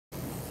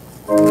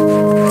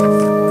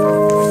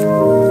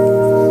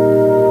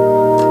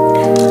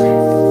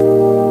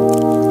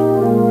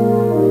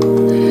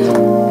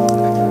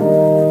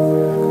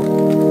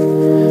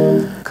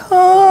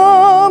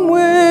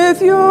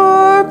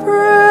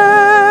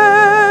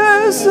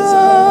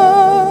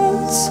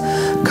presence.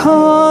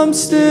 Come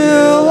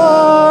still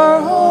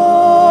our hearts,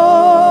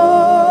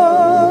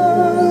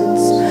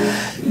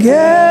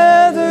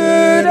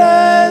 gathered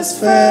as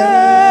family,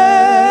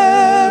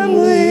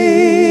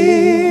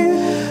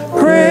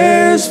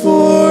 prayers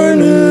for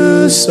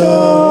new stars.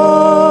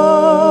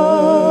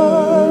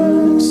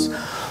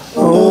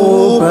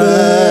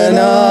 Open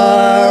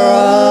our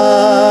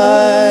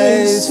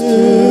eyes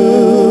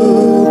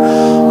to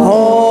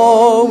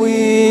all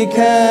we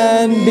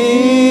can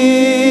be,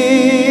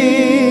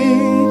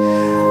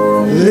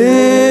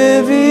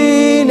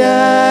 living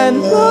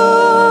and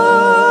loving,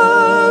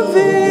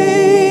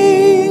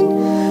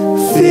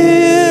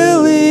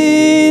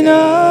 filling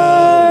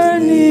our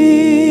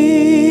needs.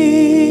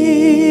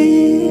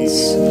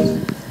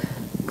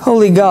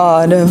 Holy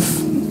God of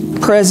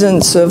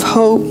presence, of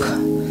hope,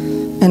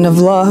 and of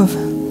love,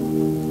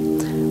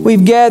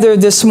 we've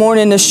gathered this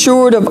morning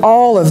assured of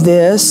all of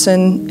this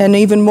and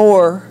even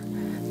more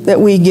that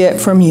we get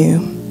from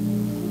you.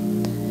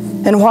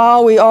 And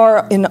while we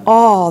are in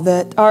awe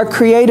that our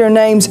Creator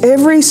names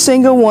every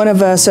single one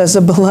of us as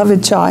a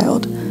beloved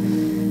child,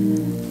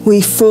 we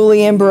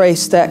fully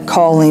embrace that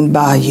calling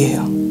by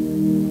you.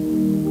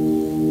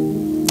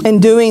 In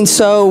doing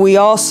so, we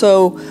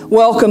also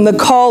welcome the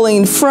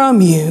calling from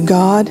you,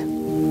 God,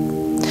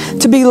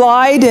 to be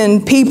light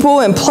in people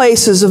and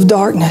places of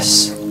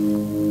darkness,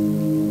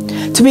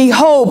 to be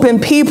hope in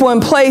people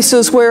and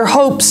places where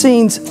hope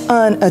seems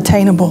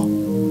unattainable,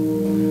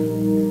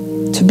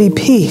 to be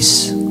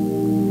peace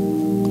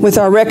with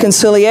our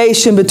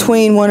reconciliation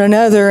between one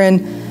another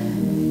and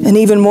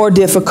even more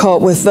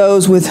difficult with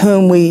those with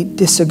whom we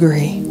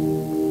disagree.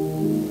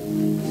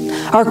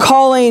 Our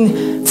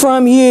calling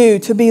from you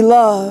to be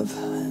love,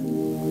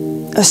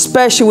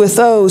 especially with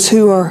those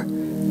who are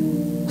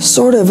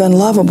sort of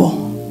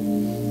unlovable,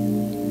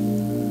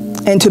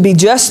 and to be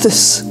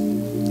justice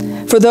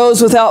for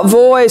those without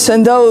voice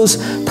and those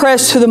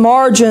pressed to the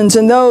margins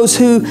and those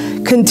who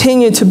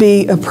continue to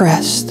be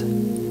oppressed.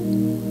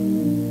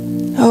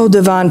 Oh,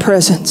 divine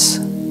presence,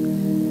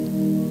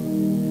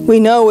 we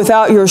know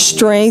without your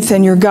strength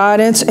and your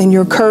guidance and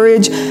your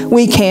courage,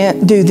 we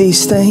can't do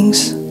these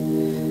things.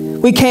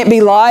 We can't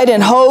be light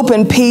and hope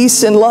and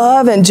peace and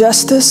love and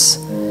justice,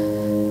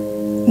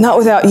 not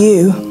without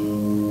you.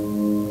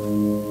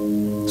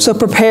 So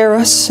prepare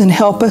us and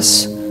help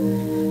us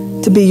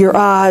to be your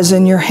eyes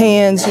and your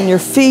hands and your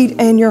feet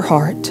and your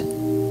heart.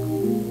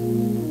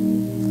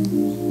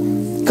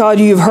 God,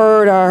 you've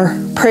heard our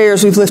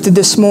prayers we've lifted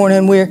this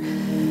morning. We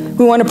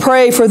want to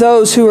pray for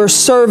those who are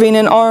serving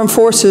in armed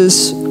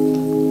forces,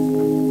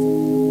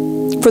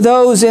 for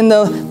those in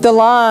the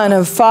line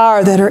of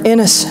fire that are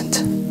innocent,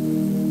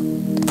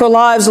 for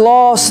lives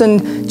lost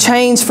and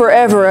changed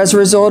forever as a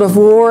result of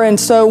war. And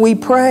so we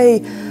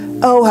pray,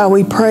 oh, how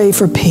we pray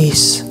for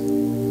peace.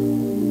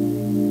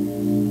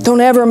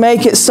 Don't ever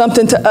make it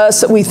something to us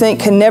that we think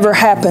can never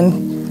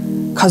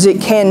happen, because it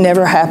can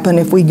never happen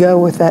if we go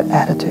with that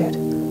attitude.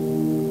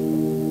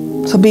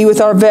 So be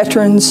with our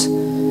veterans,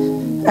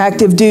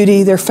 active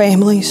duty, their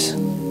families.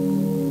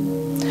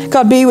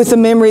 God, be with the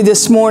memory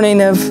this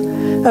morning of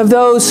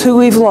those who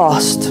we've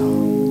lost,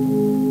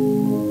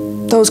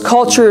 those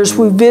cultures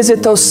who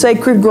visit those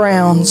sacred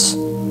grounds.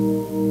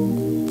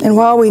 And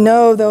while we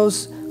know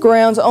those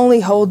grounds only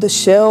hold the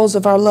shells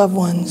of our loved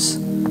ones,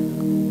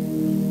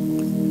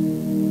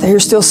 they are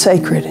still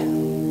sacred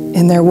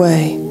in their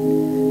way.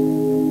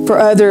 For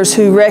others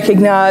who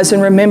recognize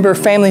and remember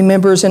family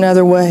members in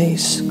other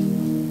ways,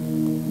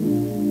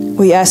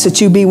 we ask that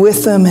you be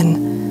with them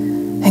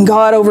and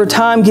God, over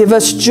time, give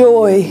us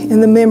joy in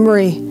the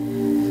memory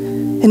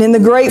and in the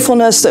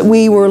gratefulness that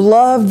we were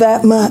loved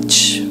that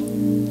much,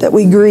 that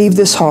we grieve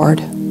this hard.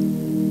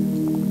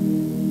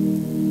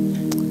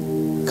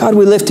 God,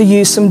 we lift to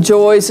you some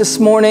joys this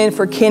morning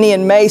for Kenny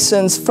and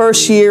Mason's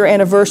first year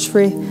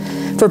anniversary,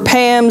 for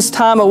Pam's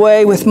time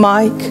away with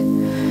Mike,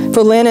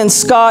 for Lynn and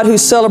Scott who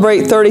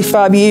celebrate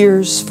 35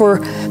 years,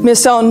 for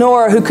Miss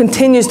Eleanor who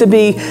continues to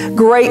be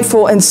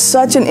grateful and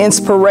such an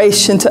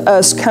inspiration to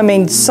us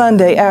coming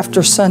Sunday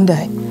after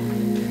Sunday.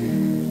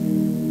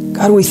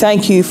 God, we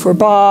thank you for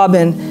Bob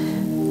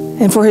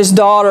and for his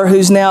daughter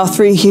who's now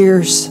 3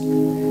 years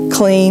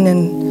clean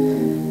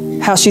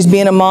and how she's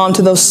being a mom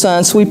to those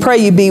sons. So we pray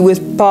you be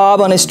with Bob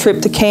on his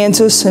trip to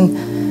Kansas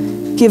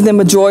and give them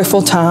a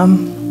joyful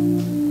time.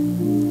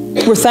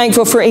 We're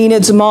thankful for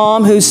Enid's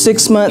mom, who's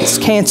 6 months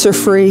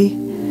cancer-free.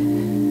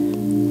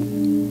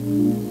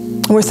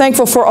 We're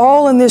thankful for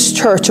all in this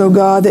church, oh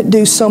God, that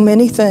do so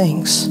many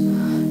things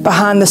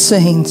behind the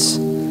scenes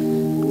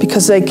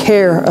because they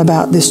care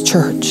about this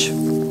church.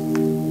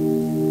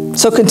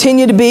 So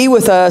continue to be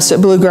with us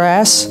at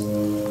Bluegrass.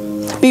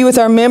 Be with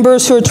our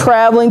members who are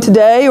traveling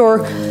today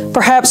or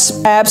perhaps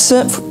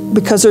absent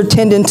because they're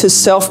tending to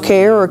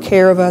self-care or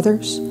care of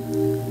others.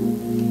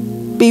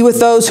 Be with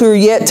those who are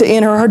yet to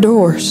enter our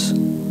doors.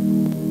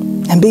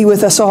 And be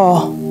with us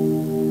all.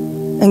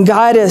 And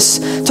guide us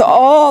to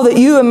all that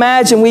you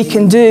imagine we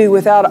can do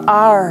without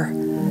our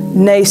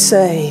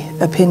naysay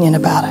opinion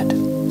about it.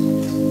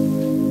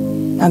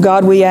 Now,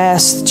 God, we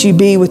ask that you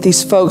be with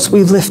these folks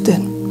we've lifted.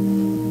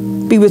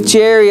 Be with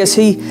Jerry as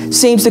he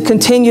seems to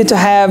continue to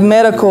have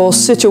medical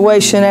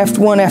situation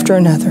one after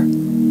another.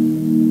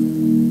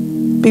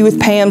 Be with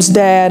Pam's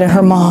dad and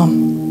her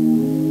mom.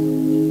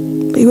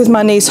 Be with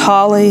my niece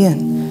Holly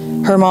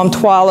and her mom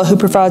Twyla, who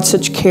provides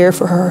such care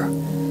for her.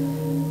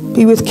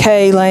 Be with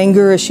Kay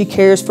Langer as she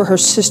cares for her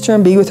sister,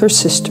 and be with her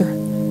sister.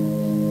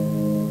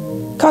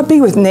 God, be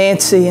with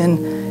Nancy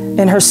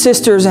and her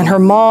sisters and her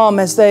mom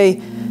as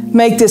they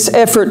make this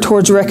effort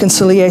towards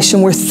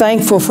reconciliation. We're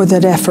thankful for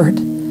that effort.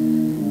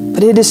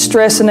 But it is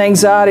stress and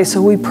anxiety,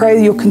 so we pray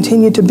that you'll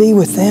continue to be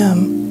with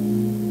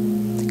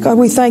them. God,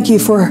 we thank you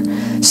for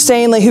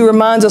Stanley, who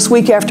reminds us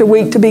week after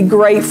week to be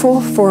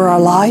grateful for our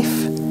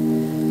life.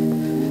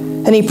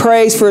 And he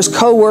prays for his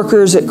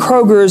co-workers at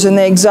Kroger's and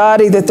the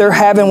anxiety that they're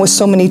having with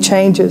so many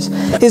changes.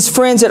 His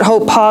friends at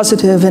Hope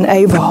Positive and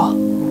Ava.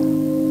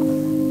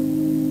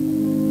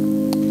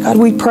 God,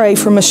 we pray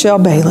for Michelle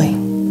Bailey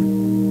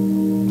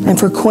and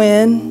for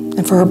Quinn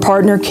and for her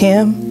partner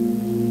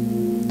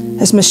Kim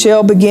as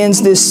Michelle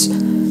begins this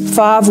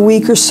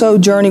 5-week or so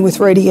journey with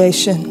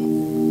radiation.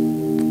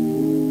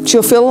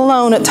 She'll feel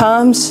alone at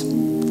times.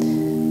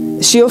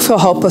 She'll feel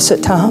hopeless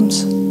at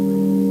times.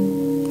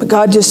 But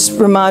God, just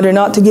remind her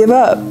not to give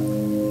up,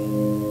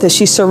 that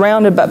she's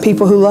surrounded by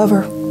people who love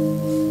her,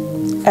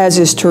 as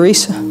is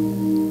Teresa.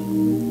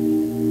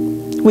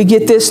 We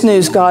get this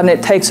news, God, and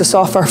it takes us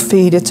off our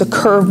feet. It's a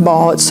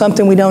curveball. It's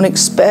something we don't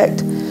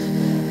expect.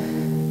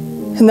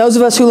 And those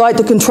of us who like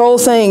to control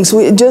things,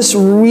 it just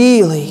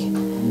really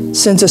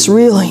sends us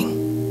reeling.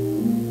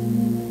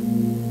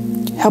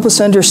 Help us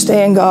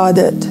understand, God,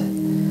 that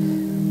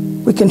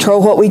we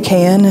control what we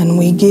can and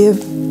we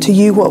give to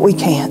you what we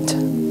can't.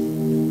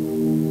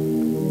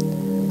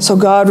 So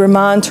God,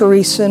 remind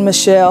Teresa and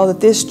Michelle that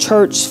this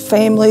church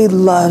family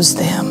loves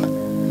them.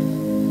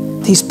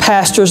 These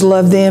pastors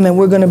love them, and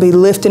we're going to be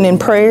lifting in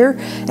prayer,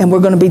 and we're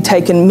going to be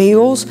taking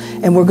meals,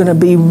 and we're going to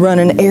be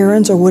running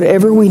errands or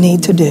whatever we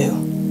need to do,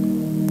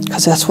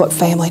 because that's what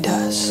family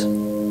does.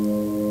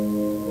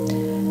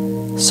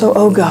 So,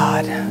 oh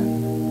God,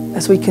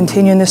 as we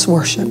continue in this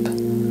worship,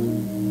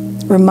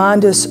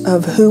 remind us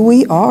of who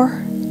we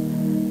are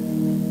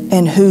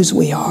and whose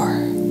we are.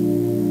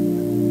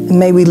 And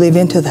may we live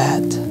into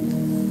that.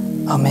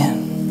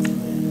 Amen.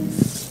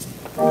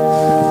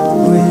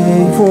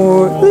 Wait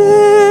for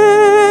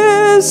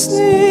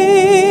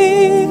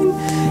listening,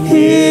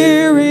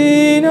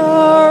 hearing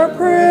our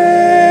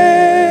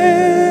prayers.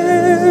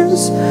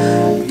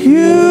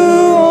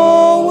 You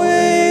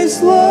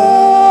always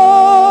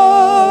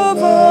love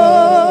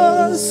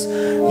us.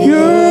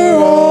 You're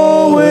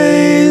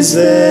always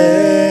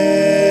there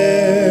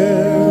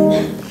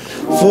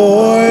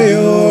for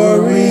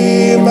your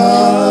reminders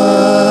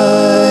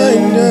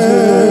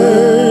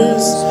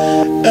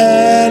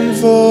and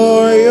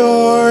for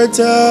your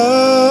touch,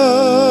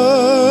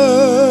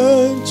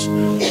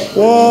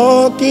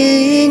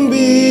 walking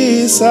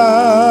beside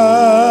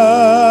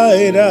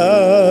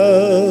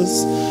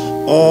us,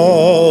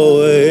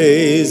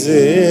 always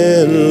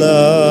in love.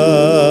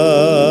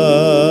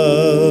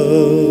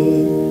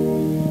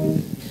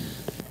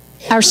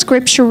 Our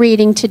scripture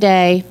reading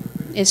today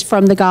is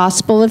from the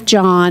Gospel of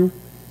John,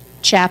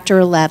 chapter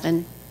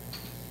 11.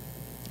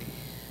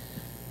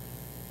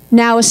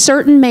 Now a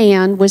certain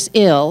man was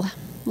ill,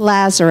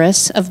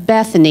 Lazarus of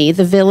Bethany,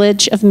 the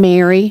village of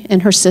Mary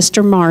and her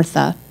sister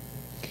Martha.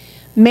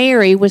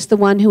 Mary was the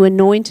one who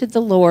anointed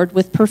the Lord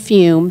with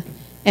perfume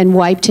and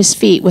wiped his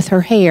feet with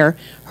her hair.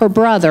 Her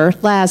brother,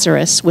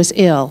 Lazarus, was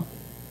ill.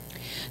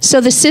 So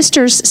the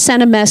sisters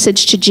sent a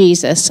message to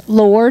Jesus,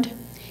 "Lord,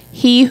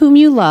 he whom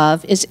you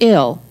love is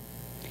ill."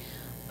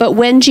 But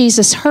when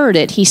Jesus heard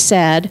it, he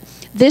said,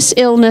 "This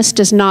illness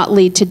does not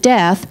lead to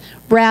death.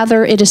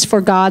 Rather, it is for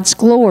God's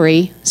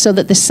glory, so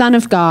that the Son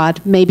of God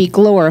may be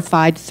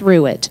glorified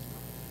through it."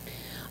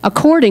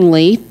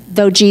 Accordingly,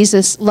 though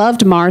Jesus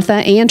loved Martha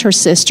and her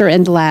sister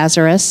and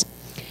Lazarus,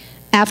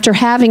 after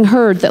having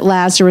heard that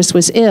Lazarus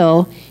was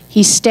ill,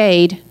 he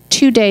stayed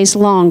 2 days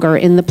longer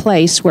in the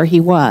place where he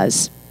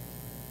was.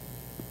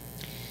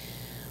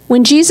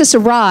 When Jesus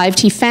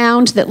arrived, he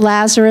found that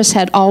Lazarus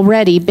had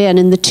already been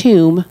in the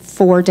tomb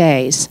 4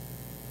 days.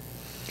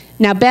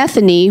 Now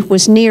Bethany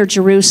was near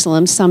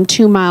Jerusalem, some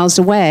 2 miles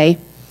away,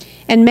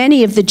 and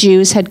many of the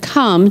Jews had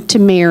come to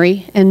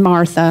Mary and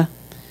Martha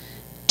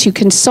to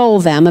console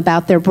them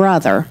about their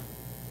brother.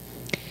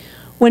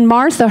 When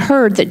Martha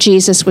heard that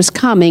Jesus was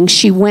coming,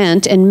 she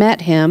went and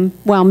met him,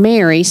 while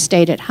Mary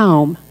stayed at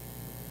home.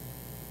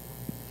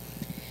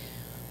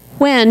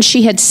 When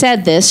she had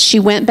said this, she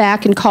went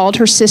back and called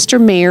her sister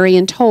Mary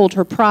and told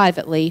her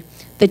privately,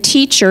 "The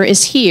teacher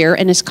is here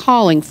and is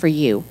calling for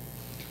you."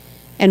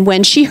 And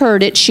when she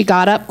heard it, she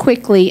got up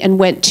quickly and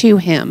went to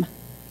him.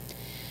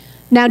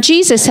 Now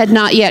Jesus had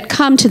not yet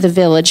come to the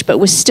village, but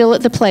was still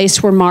at the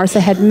place where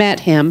Martha had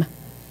met him.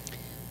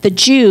 The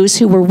Jews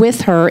who were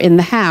with her in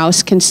the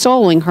house,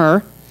 consoling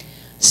her,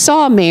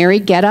 saw Mary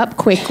get up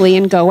quickly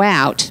and go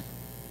out.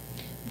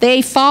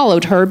 They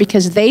followed her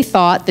because they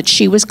thought that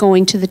she was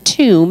going to the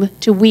tomb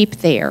to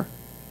weep there.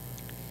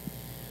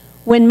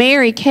 When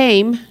Mary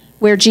came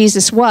where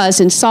Jesus was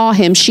and saw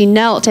him, she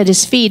knelt at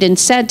his feet and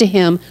said to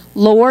him,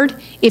 "Lord,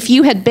 if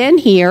you had been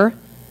here,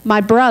 my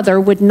brother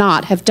would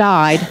not have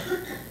died."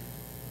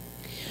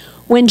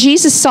 When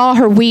Jesus saw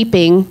her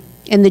weeping,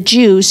 and the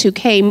Jews who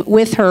came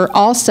with her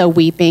also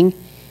weeping,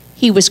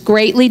 he was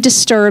greatly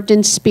disturbed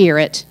in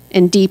spirit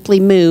and deeply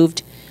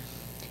moved.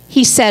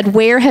 He said,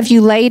 "Where have you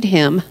laid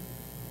him?"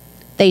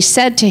 They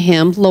said to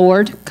him,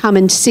 "Lord, come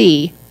and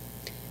see."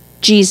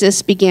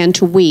 Jesus began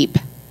to weep.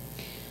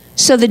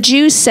 So the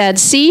Jews said,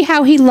 "See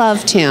how he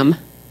loved him."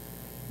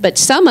 But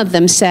some of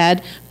them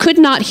said, "Could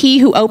not he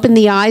who opened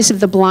the eyes of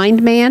the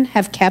blind man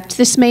have kept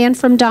this man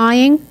from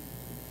dying?"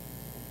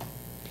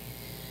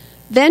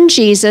 Then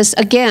Jesus,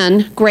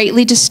 again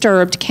greatly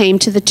disturbed, came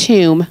to the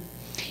tomb.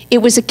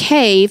 It was a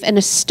cave, and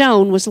a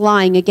stone was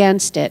lying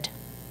against it.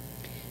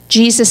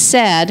 Jesus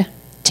said,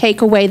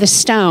 "Take away the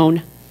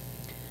stone."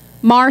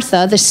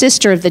 Martha, the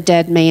sister of the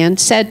dead man,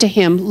 said to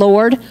him,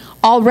 "Lord,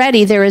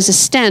 already there is a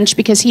stench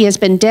because he has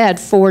been dead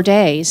 4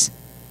 days."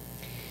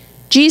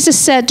 Jesus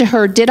said to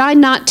her, "Did I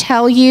not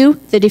tell you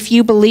that if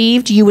you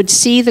believed, you would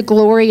see the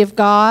glory of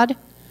God?"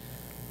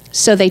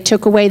 So they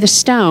took away the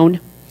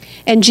stone.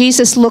 And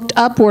Jesus looked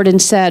upward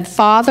and said,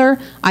 "Father,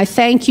 I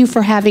thank you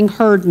for having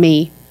heard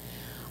me.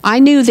 I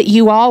knew that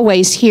you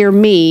always hear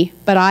me,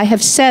 but I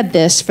have said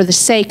this for the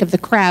sake of the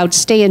crowd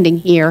standing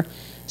here,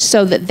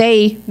 so that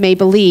they may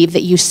believe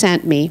that you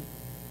sent me."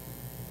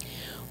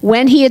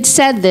 When he had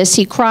said this,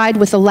 he cried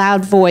with a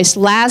loud voice,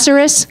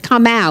 "Lazarus,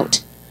 come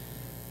out."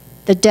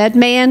 The dead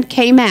man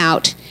came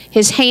out,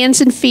 his hands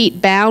and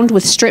feet bound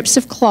with strips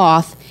of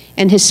cloth,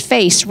 and his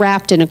face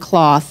wrapped in a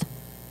cloth.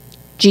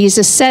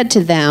 Jesus said to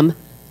them,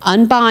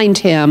 "Unbind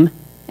him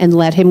and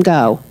let him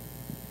go."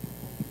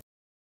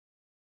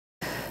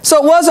 So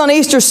it was on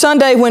Easter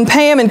Sunday when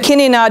Pam and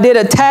Kenny and I did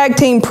a tag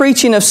team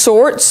preaching of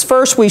sorts.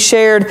 First, we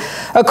shared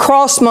a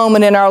cross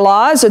moment in our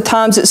lives, at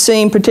times it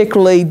seemed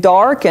particularly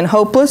dark and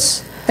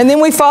hopeless. And then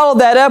we followed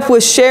that up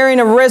with sharing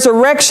a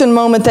resurrection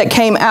moment that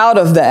came out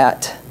of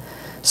that.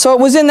 So it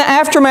was in the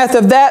aftermath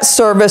of that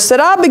service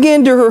that I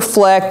began to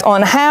reflect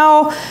on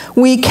how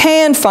we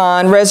can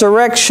find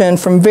resurrection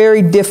from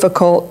very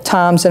difficult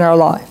times in our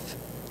life.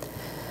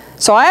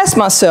 So I asked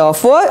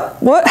myself,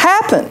 what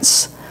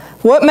happens?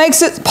 What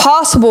makes it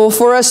possible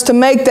for us to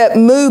make that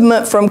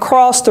movement from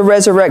cross to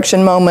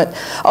resurrection moment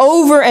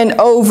over and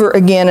over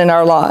again in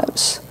our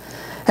lives?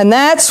 And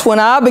that's when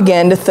I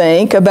began to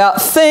think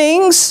about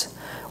things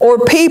or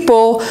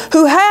people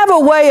who have a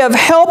way of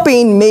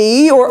helping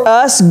me or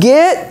us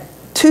get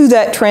to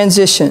that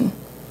transition.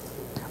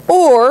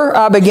 Or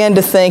I began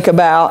to think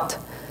about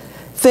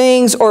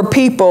things or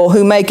people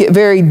who make it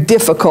very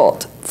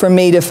difficult for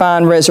me to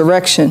find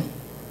resurrection.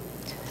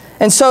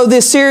 And so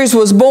this series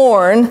was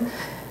born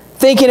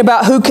thinking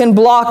about who can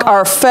block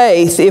our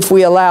faith if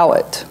we allow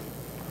it.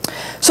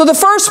 So the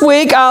first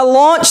week I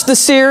launched the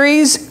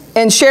series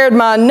and shared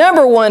my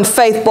 #1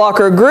 faith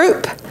blocker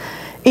group,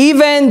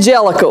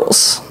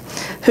 evangelicals,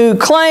 who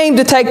claim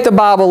to take the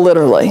Bible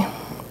literally.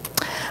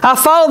 I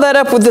followed that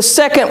up with the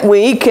second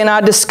week and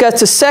I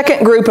discussed a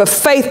second group of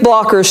faith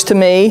blockers to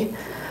me,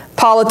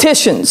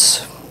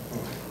 politicians.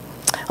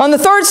 On the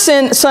third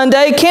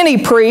Sunday, Kenny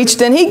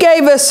preached, and he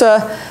gave us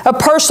a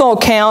personal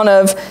account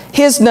of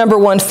his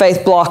 #1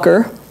 faith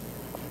blocker.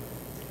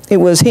 It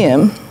was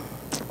him,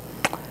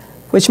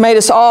 which made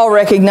us all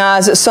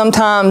recognize that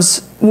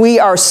sometimes we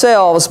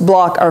ourselves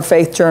block our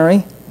faith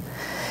journey.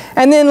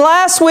 And then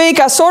last week,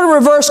 I sort of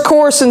reversed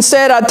course and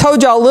said, I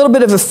told y'all a little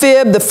bit of a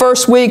fib the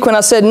first week when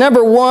I said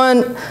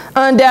 #1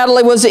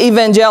 undoubtedly was the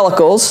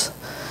evangelicals.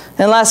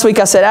 And last week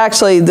I said,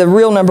 actually, the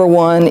real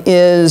 #1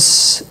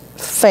 is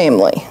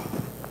family.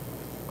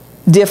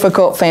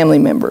 Difficult family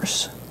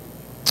members.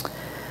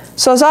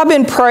 So as I've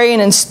been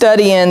praying and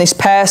studying these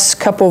past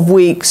couple of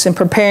weeks and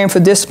preparing for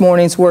this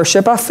morning's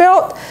worship, I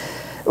felt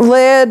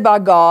led by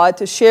God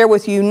to share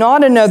with you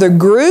not another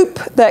group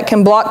that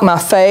can block my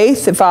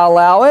faith if I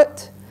allow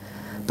it,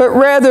 but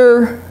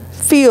rather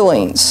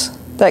feelings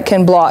that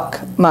can block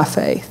my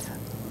faith.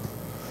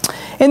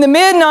 In the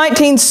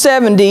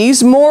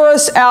mid-1970s,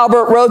 Morris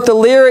Albert wrote the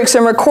lyrics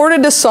and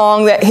recorded a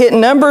song that hit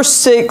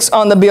 #6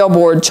 on the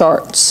Billboard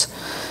charts.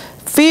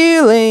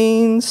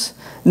 Feelings,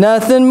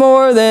 nothing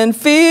more than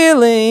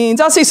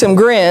feelings. I see some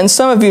grins.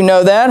 Some of you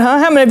know that, huh?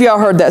 How many of y'all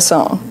heard that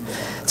song?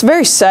 It's a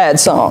very sad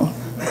song.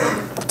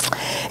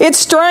 It's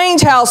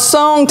strange how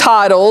song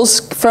titles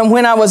from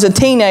when I was a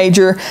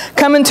teenager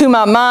come into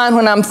my mind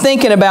when I'm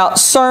thinking about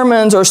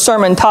sermons or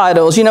sermon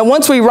titles. You know,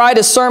 once we write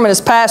a sermon as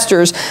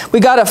pastors, we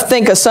got to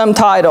think of some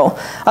title.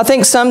 I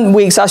think some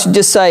weeks I should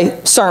just say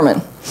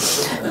sermon.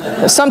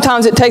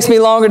 Sometimes it takes me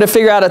longer to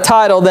figure out a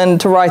title than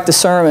to write the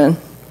sermon.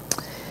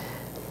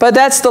 But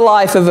that's the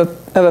life of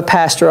a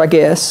pastor, I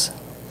guess.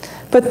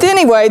 But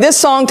anyway, this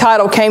song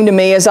title came to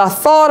me as I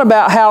thought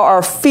about how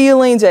our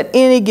feelings at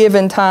any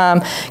given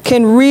time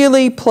can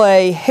really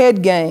play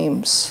head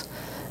games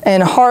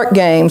and heart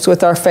games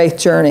with our faith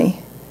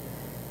journey.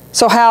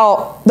 So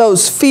how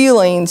those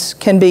feelings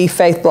can be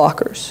faith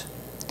blockers.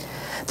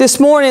 This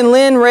morning,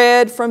 Lynn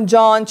read from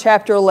John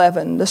chapter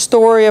 11, the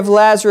story of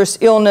Lazarus'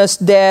 illness,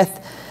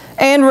 death,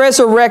 and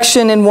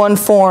resurrection in one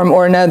form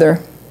or another.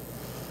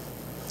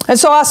 And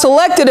so I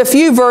selected a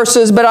few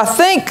verses, but I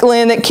think,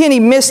 Lynn, that Kenny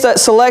missed that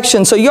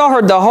selection. So y'all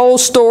heard the whole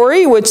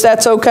story, which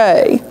that's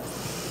okay.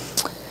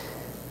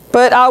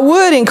 But I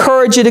would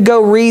encourage you to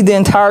go read the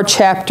entire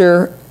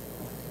chapter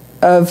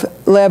of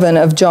 11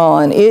 of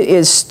John. It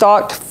is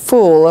stocked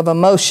full of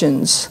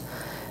emotions.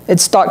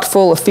 It's stocked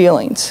full of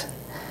feelings.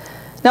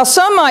 Now,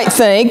 some might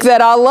think that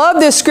I love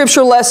this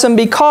scripture lesson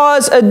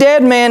because a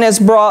dead man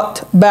is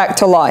brought back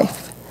to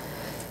life.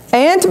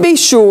 And to be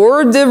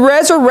sure, the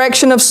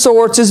resurrection of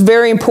sorts is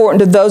very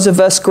important to those of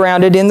us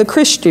grounded in the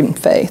Christian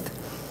faith.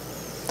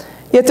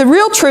 Yet the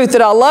real truth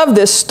that I love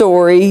this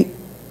story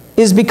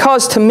is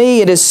because to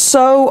me it is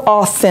so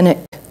authentic.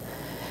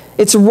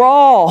 It's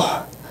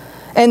raw.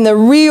 And the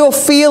real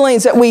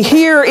feelings that we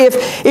hear,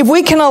 if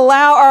we can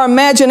allow our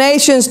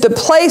imaginations to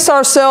place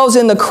ourselves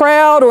in the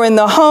crowd or in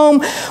the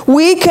home,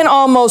 we can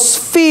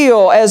almost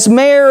feel as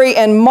Mary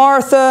and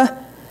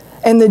Martha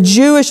and the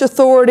Jewish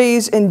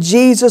authorities and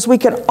Jesus, we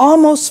can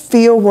almost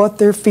feel what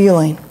they're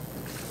feeling.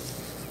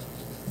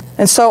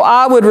 And so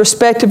I would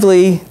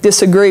respectively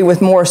disagree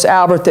with Morris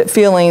Albert that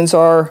feelings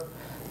are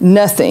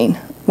nothing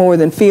more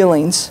than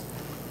feelings.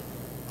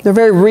 They're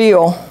very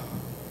real,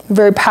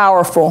 very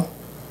powerful.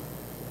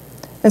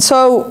 And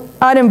so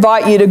I'd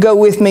invite you to go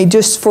with me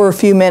just for a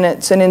few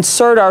minutes and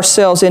insert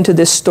ourselves into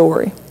this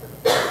story.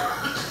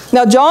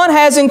 Now, John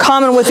has in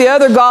common with the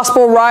other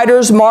gospel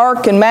writers,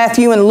 Mark and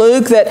Matthew and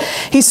Luke, that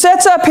he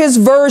sets up his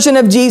version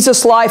of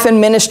Jesus' life and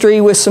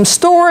ministry with some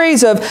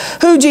stories of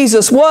who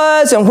Jesus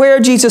was and where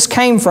Jesus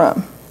came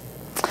from.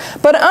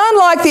 But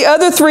unlike the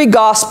other three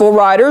gospel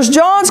writers,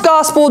 John's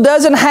gospel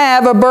doesn't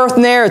have a birth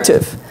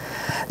narrative.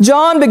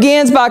 John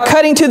begins by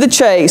cutting to the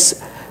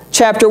chase.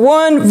 Chapter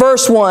 1,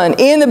 verse 1.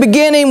 In the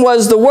beginning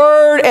was the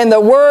Word, and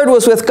the Word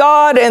was with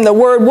God, and the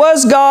Word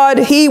was God.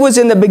 He was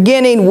in the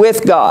beginning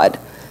with God.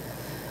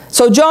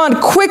 So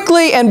John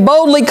quickly and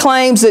boldly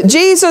claims that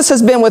Jesus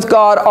has been with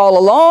God all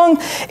along.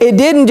 It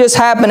didn't just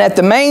happen at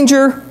the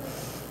manger.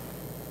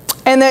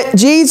 And that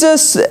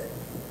Jesus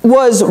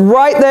was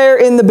right there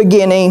in the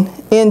beginning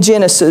in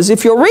Genesis.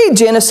 If you'll read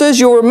Genesis,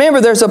 you'll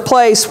remember there's a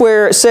place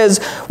where it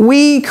says,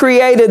 we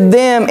created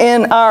them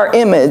in our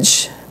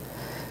image.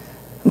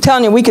 I'm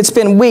telling you, we could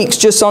spend weeks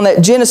just on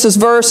that Genesis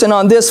verse and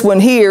on this one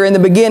here. In the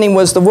beginning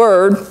was the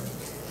Word.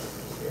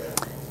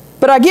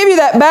 But I give you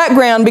that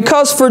background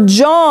because for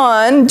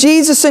John,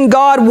 Jesus and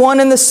God one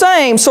and the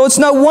same. So it's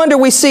no wonder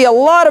we see a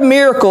lot of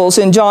miracles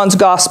in John's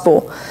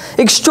gospel.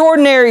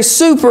 Extraordinary,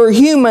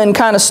 superhuman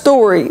kind of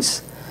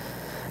stories.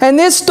 And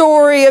this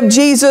story of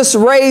Jesus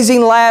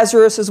raising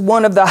Lazarus is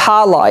one of the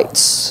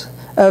highlights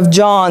of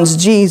John's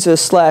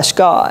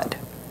Jesus/God.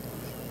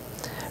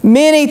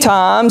 Many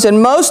times,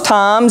 and most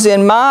times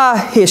in my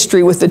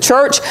history with the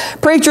church,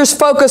 preachers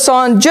focus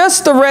on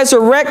just the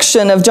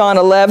resurrection of John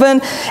 11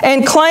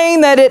 and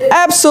claim that it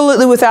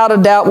absolutely, without a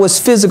doubt, was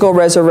physical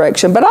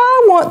resurrection. But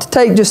I want to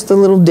take just a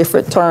little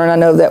different turn. I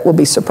know that will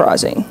be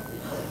surprising.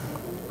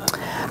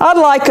 I'd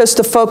like us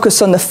to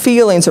focus on the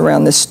feelings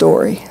around this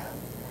story.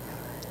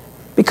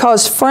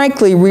 Because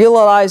frankly,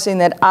 realizing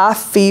that I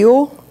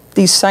feel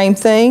these same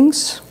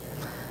things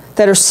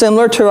that are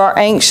similar to our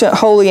ancient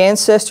holy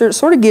ancestors, it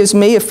sort of gives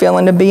me a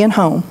feeling of being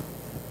home.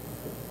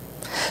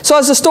 So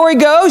as the story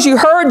goes, you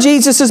heard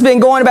Jesus has been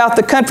going about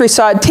the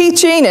countryside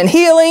teaching and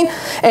healing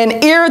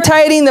and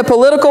irritating the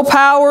political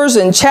powers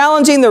and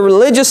challenging the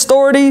religious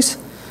authorities.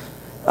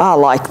 I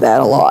like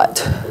that a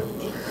lot.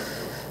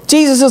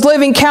 Jesus is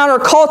living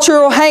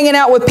countercultural, hanging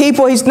out with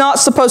people he's not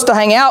supposed to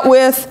hang out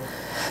with,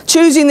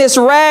 choosing this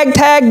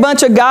ragtag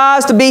bunch of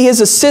guys to be his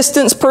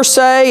assistants per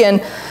se,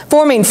 and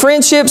forming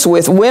friendships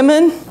with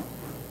women.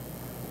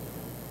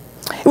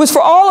 It was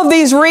for all of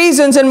these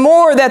reasons and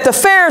more that the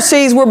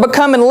Pharisees were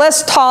becoming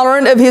less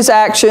tolerant of his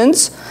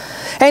actions.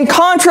 And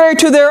contrary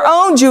to their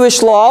own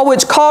Jewish law,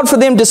 which called for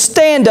them to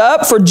stand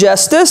up for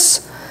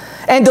justice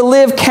and to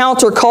live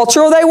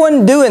countercultural, they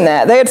weren't doing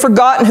that. They had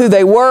forgotten who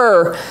they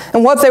were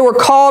and what they were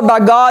called by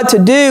God to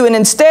do. And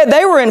instead,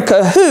 they were in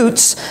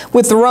cahoots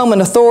with the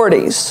Roman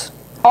authorities.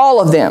 All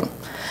of them.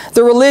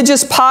 The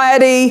religious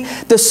piety,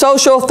 the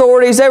social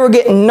authorities, they were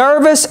getting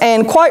nervous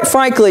and, quite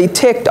frankly,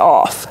 ticked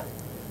off.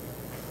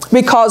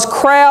 Because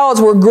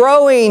crowds were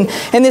growing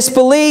and this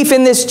belief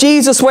in this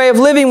Jesus way of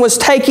living was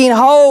taking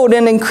hold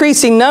in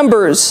increasing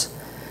numbers.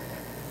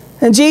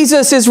 And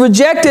Jesus is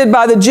rejected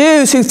by the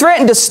Jews who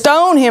threatened to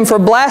stone him for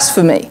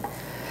blasphemy.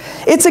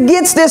 It's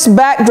against this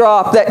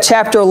backdrop that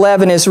chapter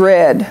 11 is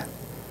read.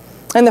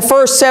 And the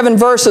first 7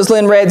 verses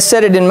Lynn read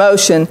set it in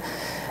motion.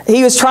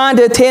 He was trying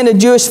to attend a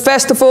Jewish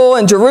festival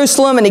in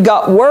Jerusalem and he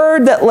got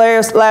word that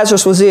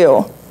Lazarus was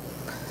ill.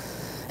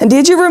 And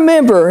did you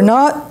remember,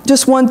 not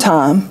just one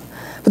time,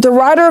 but the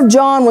writer of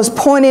John was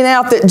pointing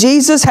out that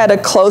Jesus had a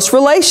close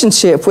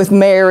relationship with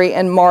Mary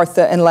and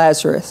Martha and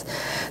Lazarus.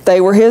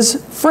 They were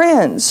his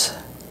friends.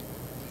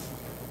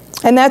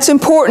 And that's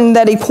important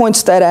that he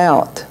points that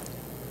out.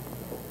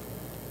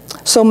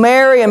 So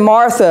Mary and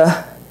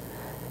Martha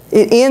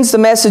It ends the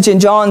message in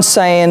John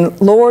saying,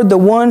 Lord, the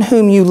one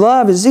whom you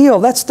love is ill.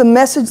 That's the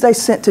message they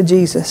sent to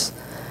Jesus.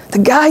 The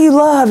guy you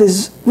love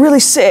is really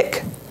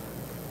sick.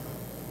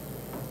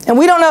 And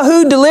we don't know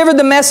who delivered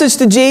the message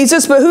to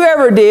Jesus, but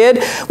whoever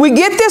did, we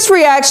get this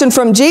reaction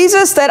from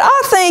Jesus that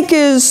I think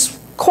is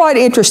quite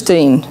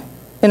interesting,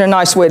 in a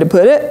nice way to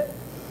put it.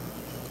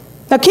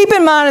 Now keep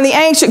in mind, in the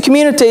ancient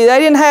community, they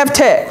didn't have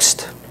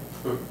text.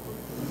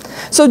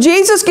 So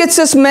Jesus gets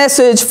this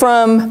message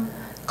from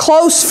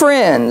close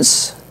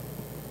friends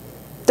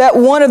that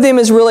one of them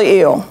is really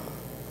ill.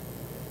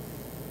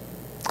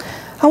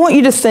 I want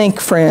you to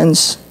think,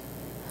 friends,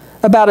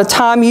 about a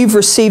time you've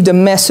received a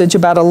message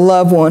about a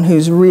loved one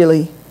who's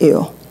really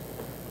ill.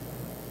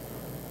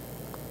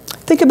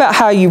 Think about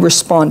how you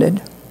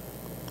responded.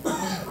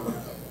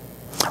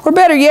 Or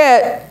better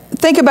yet,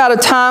 think about a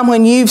time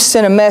when you've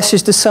sent a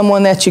message to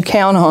someone that you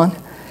count on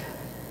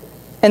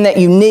and that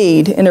you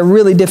need in a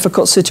really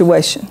difficult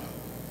situation.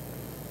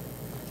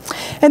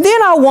 And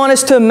then I want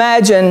us to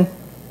imagine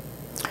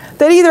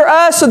that either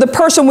us or the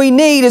person we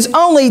need is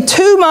only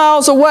 2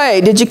 miles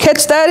away. Did you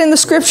catch that in the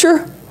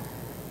scripture?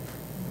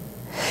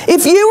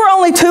 If you were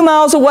only 2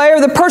 miles away, or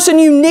the person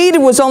you needed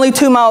was only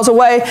 2 miles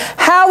away,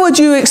 how would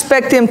you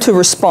expect them to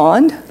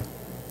respond?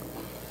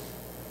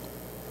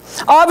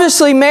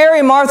 Obviously, Mary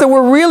and Martha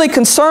were really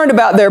concerned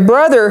about their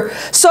brother,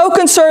 so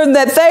concerned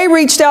that they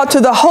reached out to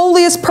the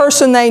holiest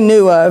person they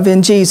knew of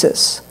in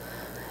Jesus.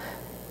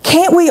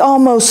 Can't we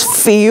almost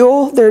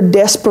feel their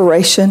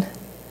desperation?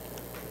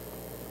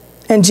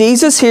 And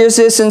Jesus hears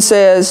this and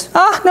says,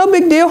 no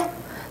big deal.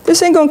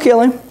 This ain't going to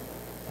kill him.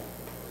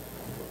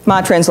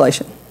 My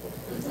translation.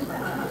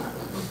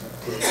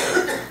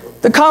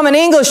 The Common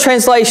English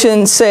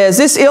translation says,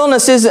 this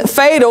illness isn't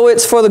fatal,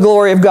 it's for the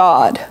glory of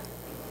God.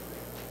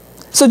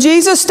 So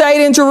Jesus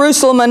stayed in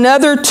Jerusalem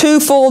another 2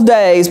 full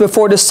days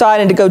before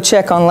deciding to go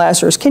check on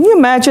Lazarus. Can you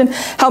imagine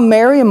how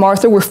Mary and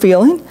Martha were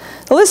feeling?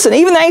 Now listen,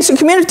 even the ancient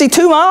community,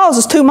 2 miles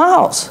is 2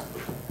 miles.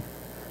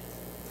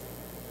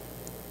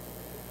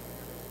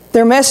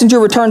 Their messenger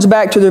returns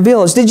back to their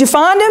village. Did you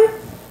find him?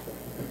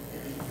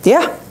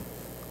 Yeah.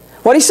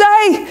 What'd he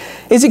say?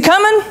 Is he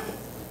coming?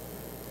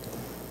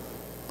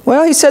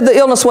 Well, he said the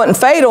illness wasn't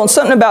fatal and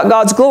something about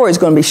God's glory is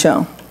going to be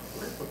shown.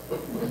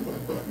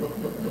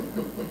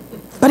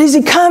 But is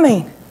he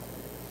coming?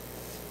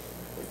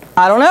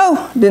 I don't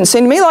know. Didn't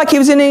seem to me like he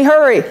was in any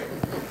hurry.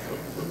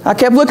 I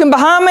kept looking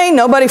behind me.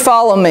 Nobody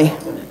followed me.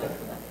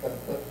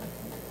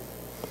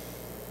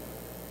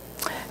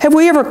 Have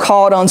we ever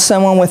called on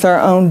someone with our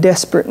own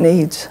desperate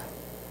needs?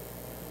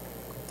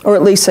 Or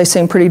at least they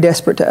seem pretty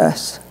desperate to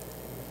us.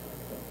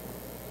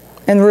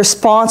 And the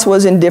response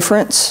was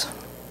indifference.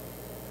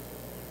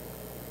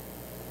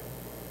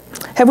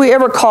 Have we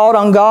ever called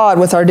on God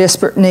with our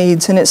desperate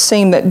needs and it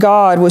seemed that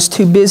God was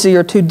too busy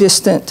or too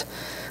distant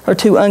or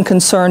too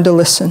unconcerned to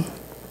listen?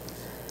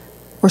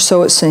 Or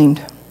so it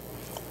seemed.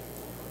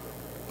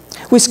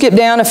 We skip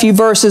down a few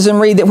verses and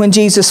read that when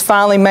Jesus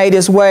finally made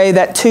his way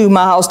that 2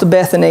 miles to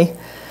Bethany,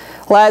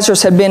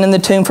 Lazarus had been in the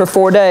tomb for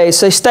 4 days.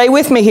 So stay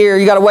with me here.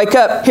 You got to wake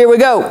up. Here we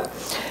go.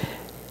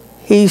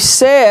 He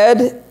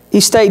said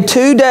he stayed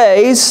 2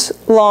 days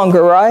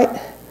longer, right?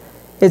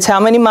 It's how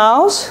many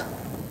miles?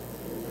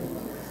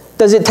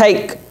 Does it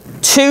take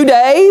 2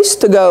 days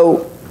to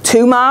go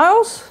 2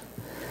 miles?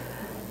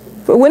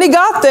 But when he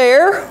got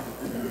there,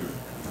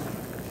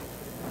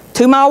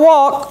 2 mile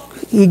walk,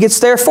 he gets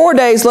there 4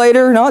 days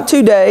later, not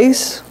 2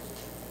 days.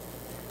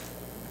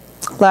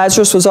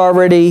 Lazarus was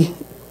already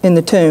in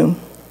the tomb.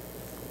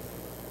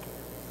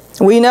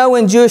 We know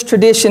in Jewish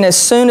tradition, as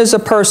soon as a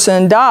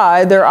person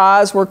died, their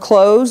eyes were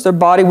closed, their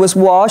body was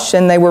washed,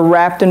 and they were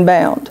wrapped and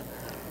bound.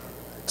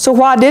 So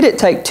why did it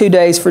take 2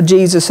 days for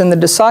Jesus and the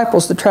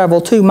disciples to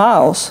travel 2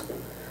 miles?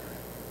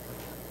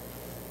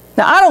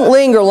 Now, I don't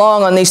linger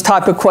long on these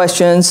type of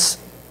questions,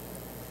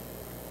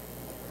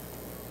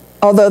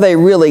 although they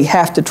really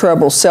have to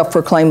trouble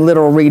self-proclaimed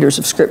literal readers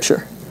of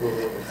Scripture.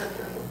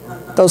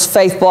 Those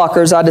faith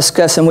blockers I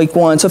discussed in week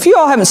 1. So if you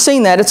all haven't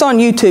seen that, it's on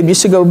YouTube. You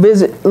should go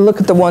look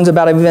at the ones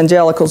about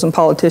evangelicals and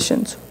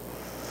politicians.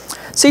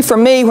 See, for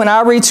me, when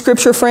I read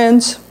Scripture,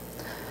 friends,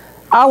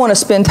 I want to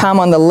spend time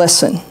on the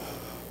lesson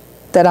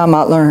that I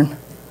might learn,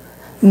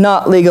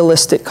 not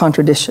legalistic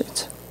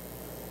contradictions.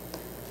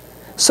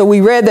 So we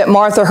read that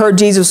Martha heard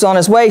Jesus was on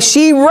his way.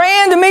 She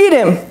ran to meet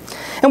him.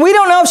 And we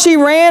don't know if she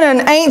ran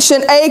an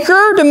ancient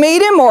acre to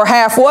meet him or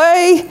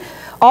halfway.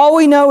 All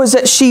we know is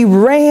that she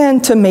ran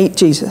to meet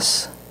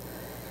Jesus.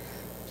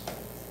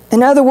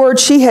 In other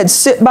words, she had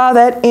sit by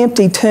that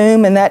empty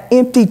tomb and that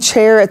empty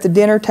chair at the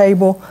dinner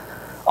table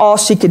all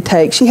she could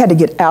take. She had to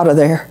get out of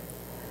there.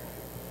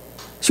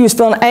 She was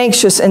feeling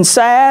anxious and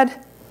sad,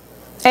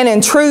 and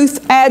in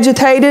truth,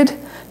 agitated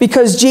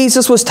because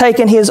Jesus was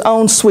taking his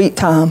own sweet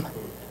time.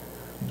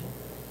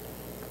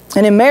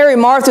 And in Mary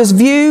and Martha's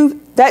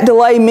view, that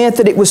delay meant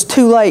that it was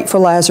too late for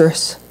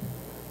Lazarus.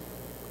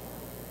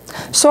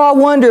 So I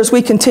wonder, as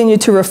we continue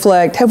to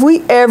reflect, have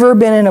we ever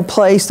been in a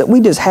place that we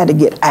just had to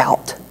get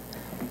out?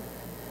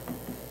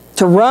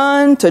 to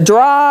run, to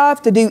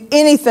drive, to do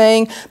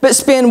anything but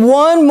spend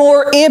one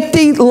more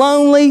empty,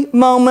 lonely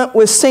moment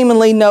with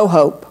seemingly no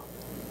hope.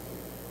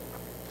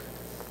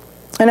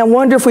 And I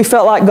wonder if we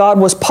felt like God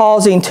was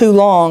pausing too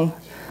long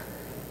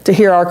to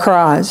hear our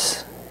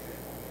cries.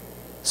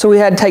 So we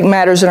had to take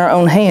matters in our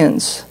own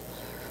hands.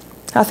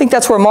 I think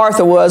that's where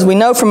Martha was. We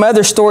know from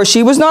other stories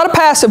she was not a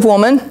passive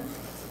woman.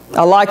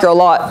 I like her a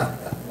lot.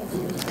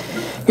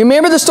 You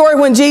remember the story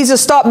when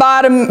Jesus stopped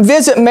by to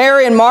visit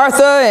Mary and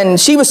Martha, and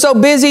she was so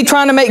busy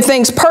trying to make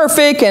things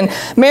perfect, and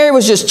Mary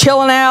was just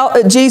chilling out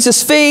at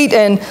Jesus' feet,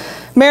 and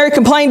Mary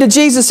complained to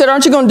Jesus, said,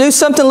 "Aren't you going to do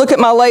something? Look at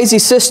my lazy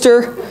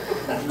sister."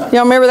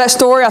 Y'all remember that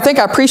story? I think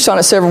I preached on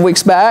it several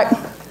weeks back.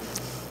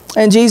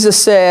 And Jesus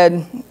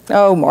said,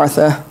 "Oh,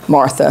 Martha,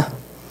 Martha."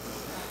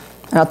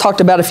 And I talked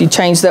about if you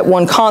change that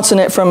one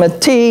consonant from a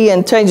T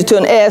and change it to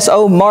an S,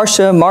 "Oh,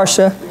 Marsha,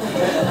 Marsha."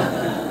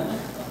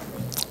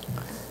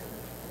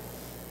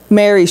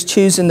 Mary's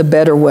choosing the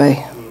better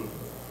way.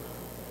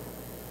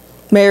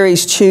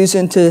 Mary's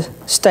choosing to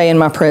stay in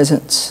my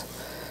presence.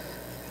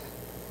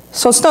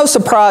 So it's no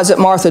surprise that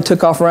Martha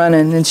took off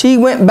running, and she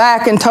went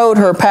back and told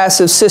her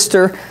passive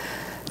sister,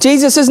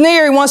 "Jesus is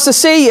near, he wants to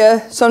see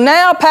you." So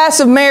now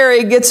passive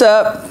Mary gets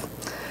up,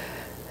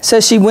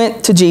 says she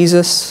went to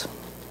Jesus.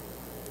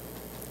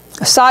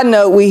 A side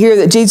note, we hear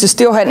that Jesus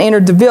still hadn't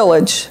entered the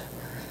village.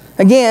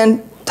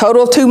 Again,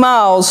 total of 2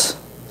 miles.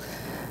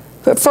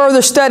 But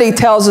further study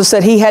tells us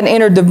that he hadn't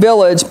entered the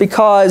village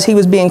because he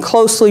was being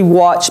closely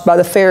watched by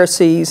the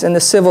Pharisees and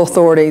the civil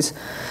authorities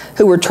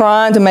who were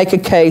trying to make a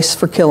case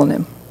for killing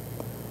him.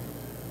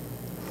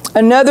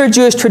 Another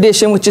Jewish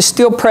tradition which is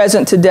still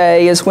present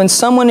today is when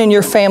someone in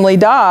your family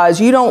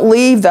dies, you don't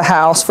leave the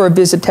house for a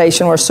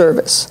visitation or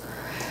service.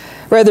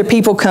 Rather,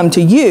 people come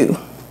to you,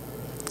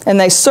 and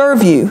they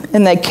serve you,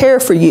 and they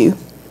care for you.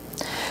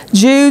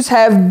 Jews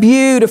have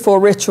beautiful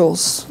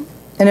rituals,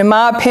 and in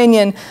my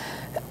opinion,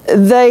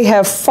 they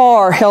have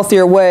far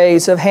healthier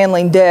ways of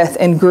handling death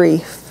and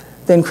grief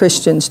than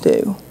Christians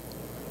do.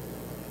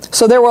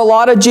 So there were a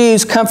lot of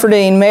Jews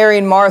comforting Mary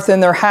and Martha in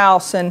their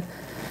house, and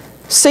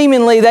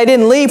seemingly they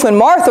didn't leave when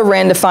Martha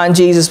ran to find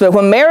Jesus, but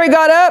when Mary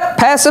got up,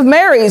 passive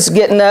Mary's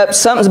getting up,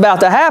 something's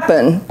about to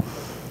happen.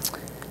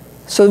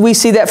 So we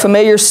see that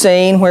familiar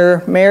scene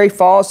where Mary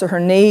falls to her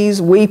knees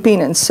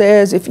weeping and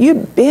says, "If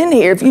you'd been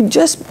here, if you'd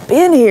just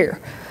been here,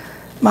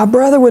 my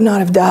brother would not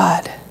have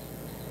died."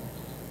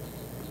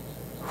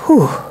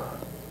 Whew.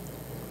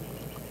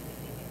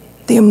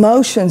 The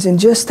emotions in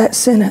just that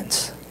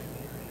sentence.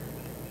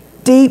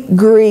 Deep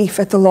grief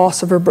at the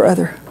loss of her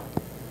brother.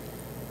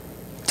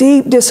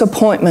 Deep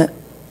disappointment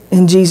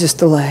in Jesus'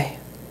 delay.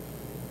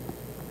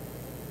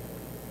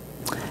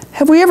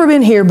 Have we ever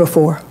been here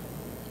before?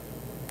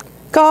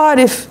 God,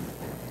 if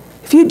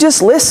you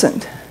just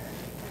listened,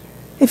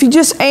 if you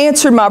just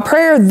answered my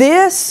prayer,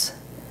 this,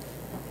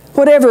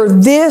 whatever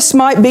this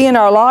might be in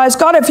our lives,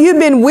 God, if you'd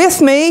been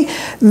with me,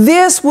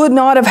 this would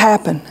not have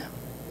happened.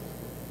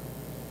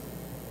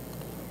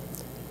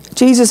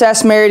 Jesus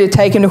asked Mary to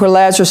take him to where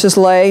Lazarus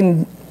lay,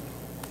 and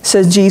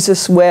says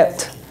Jesus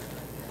wept.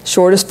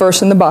 Shortest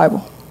verse in the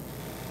Bible.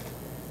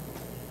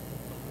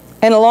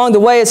 And along the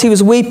way, as he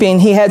was weeping,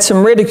 he had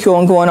some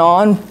ridicule going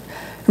on.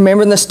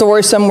 Remember in the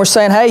story, some were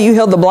saying, "Hey, you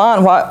healed the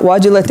blind.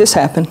 Why'd you let this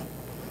happen?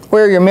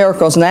 Where are your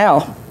miracles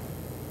now?"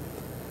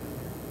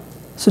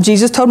 So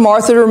Jesus told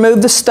Martha to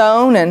remove the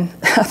stone, and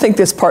I think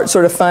this part's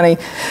sort of funny.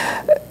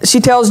 She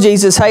tells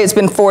Jesus, "Hey, it's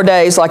been 4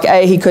 days," like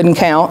he couldn't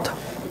count.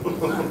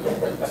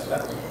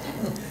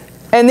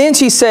 And then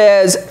she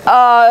says,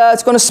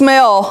 "It's going to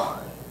smell."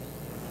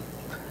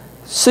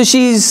 So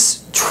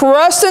she's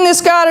trusting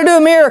this guy to do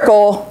a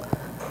miracle,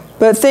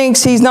 but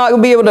thinks he's not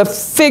going to be able to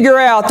figure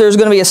out there's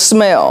going to be a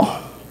smell.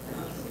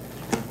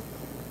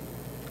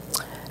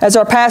 As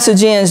our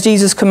passage ends,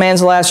 Jesus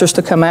commands Lazarus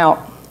to come out.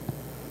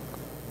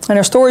 And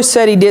our story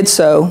said he did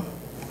so.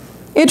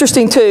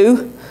 Interesting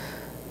too,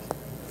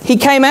 he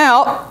came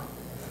out,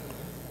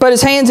 but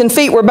his hands and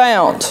feet were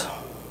bound.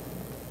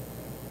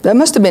 That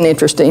must have been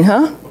interesting,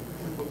 huh?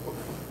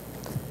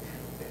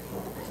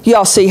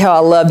 Y'all see how I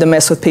love to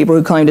mess with people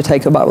who claim to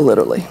take the Bible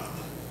literally.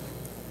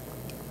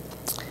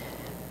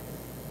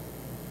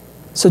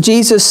 So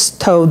Jesus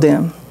told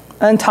them,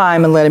 "Untie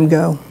him and let him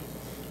go."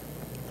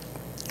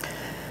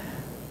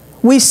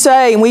 We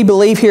say and we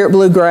believe here at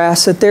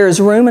Bluegrass that there is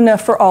room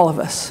enough for all of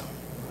us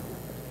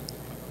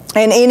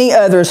and any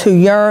others who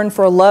yearn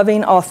for a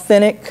loving,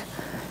 authentic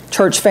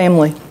church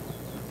family.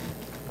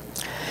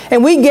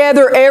 And we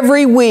gather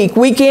every week,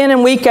 week in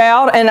and week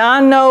out, and I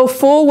know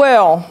full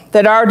well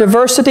that our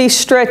diversity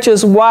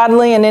stretches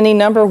widely in any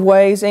number of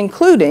ways,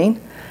 including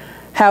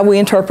how we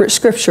interpret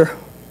Scripture.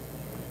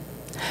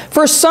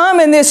 For some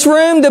in this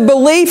room, the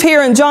belief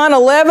here in John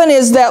 11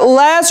 is that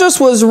Lazarus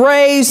was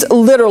raised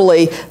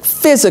literally,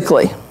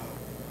 physically.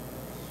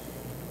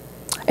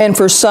 And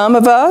for some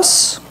of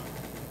us,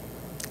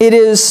 it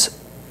is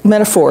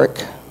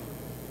metaphoric.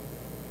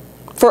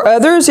 For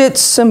others,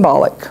 it's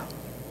symbolic.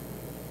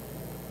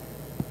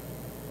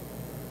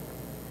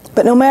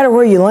 But no matter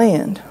where you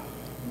land,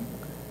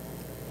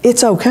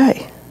 it's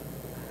okay.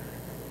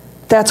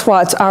 That's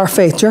why it's our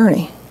faith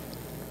journey.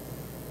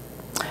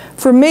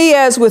 For me,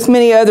 as with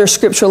many other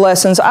scripture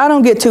lessons, I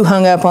don't get too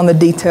hung up on the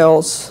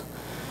details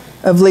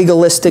of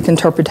legalistic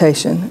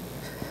interpretation.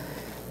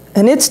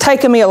 And it's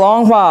taken me a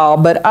long while,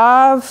 but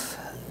I've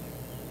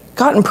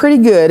gotten pretty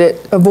good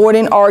at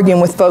avoiding arguing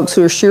with folks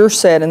who are sure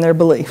set in their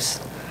beliefs.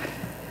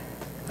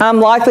 I'm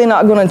likely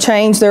not going to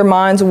change their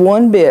minds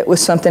one bit with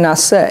something I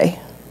say.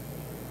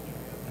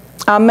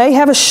 I may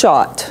have a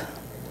shot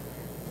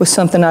with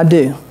something I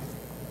do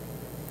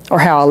or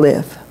how I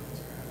live.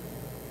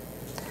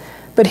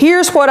 But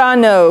here's what I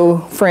know,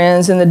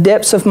 friends, in the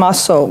depths of my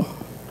soul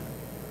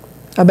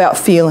about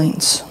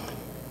feelings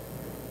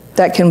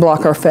that can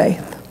block our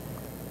faith.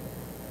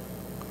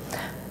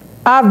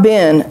 I've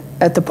been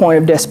at the point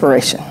of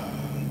desperation.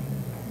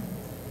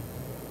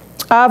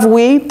 I've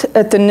wept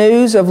at the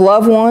news of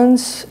loved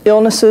ones,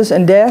 illnesses,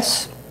 and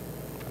deaths.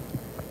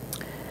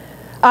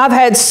 I've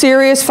had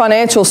serious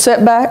financial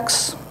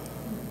setbacks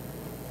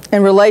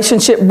and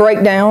relationship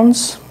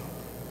breakdowns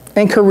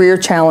and career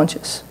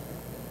challenges.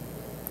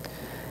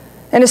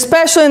 And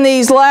especially in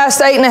these last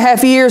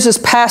 8.5 years as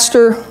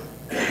pastor,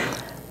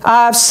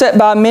 I've sat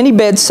by many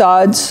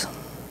bedsides,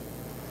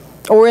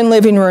 or in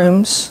living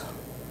rooms,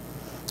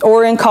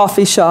 or in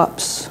coffee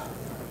shops,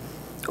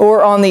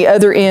 or on the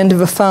other end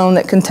of a phone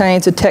that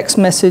contains a text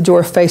message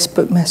or a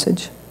Facebook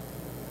message.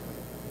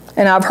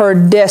 And I've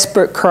heard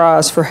desperate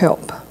cries for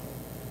help,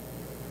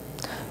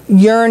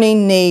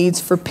 yearning needs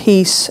for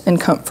peace and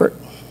comfort.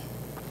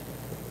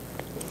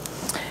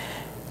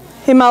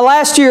 In my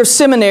last year of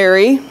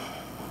seminary,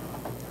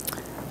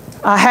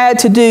 I had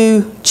to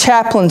do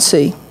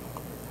chaplaincy.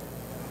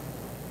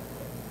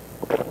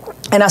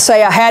 And I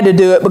say I had to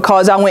do it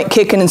because I went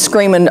kicking and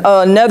screaming,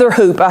 another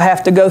hoop I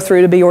have to go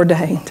through to be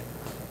ordained.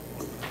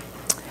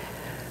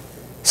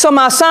 So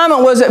my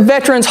assignment was at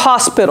Veterans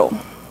Hospital,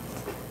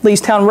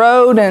 Leestown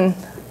Road and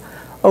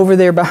over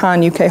there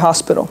behind UK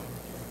Hospital.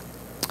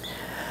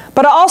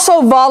 But I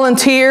also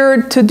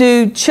volunteered to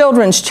do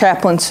children's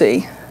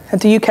chaplaincy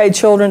at the UK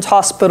Children's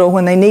Hospital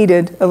when they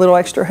needed a little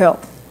extra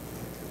help.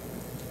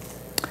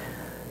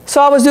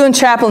 So I was doing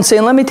chaplaincy,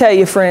 and let me tell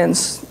you,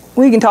 friends,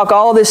 we can talk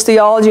all this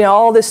theology and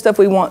all this stuff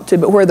we want to,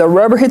 but where the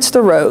rubber hits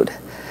the road,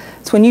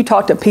 it's when you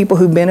talk to people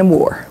who've been in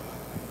war.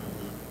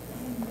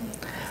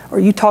 Or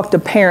you talk to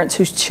parents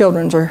whose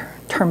children are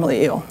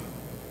terminally ill.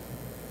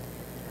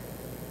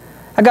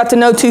 I got to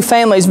know two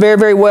families very,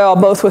 very well,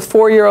 both with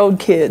 4-year-old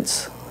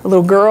kids, a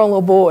little girl and a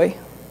little boy.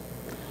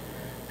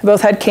 They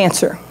both had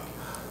cancer.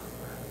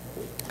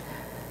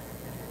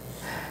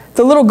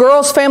 The little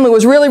girl's family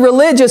was really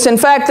religious. In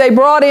fact, they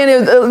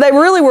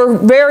really were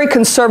very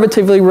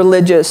conservatively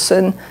religious,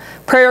 and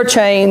prayer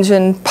chains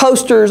and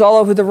posters all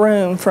over the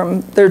room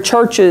from their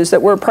churches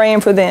that were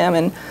praying for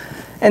them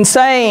and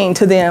saying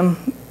to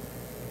them,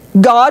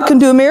 God can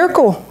do a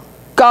miracle.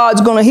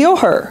 God's going to heal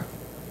her.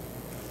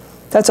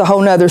 That's a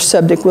whole nother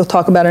subject we'll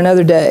talk about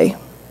another day.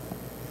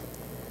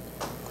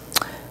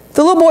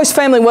 The little boy's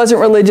family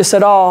wasn't religious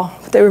at all,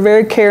 but they were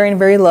very caring and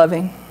very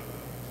loving.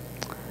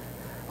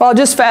 Well, I'll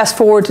just fast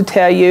forward to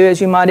tell you, as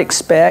you might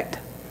expect,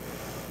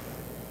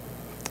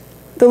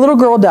 the little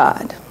girl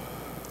died.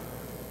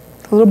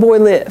 The little boy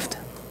lived.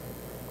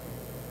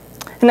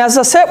 And as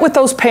I sat with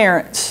those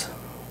parents,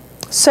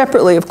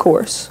 separately, of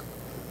course,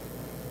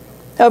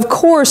 the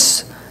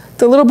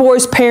little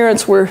boy's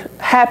parents were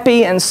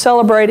happy and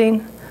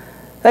celebrating.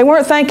 They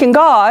weren't thanking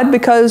God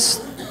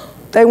because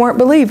they weren't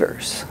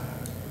believers.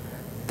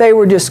 They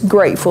were just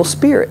grateful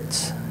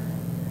spirits.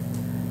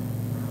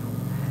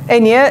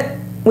 And yet,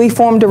 we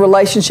formed a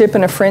relationship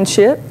and a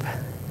friendship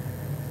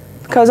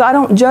because I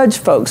don't judge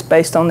folks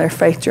based on their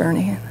faith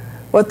journey,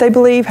 what they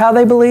believe, how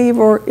they believe,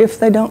 or if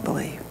they don't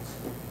believe.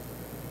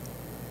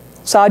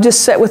 So I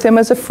just sat with them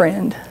as a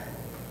friend,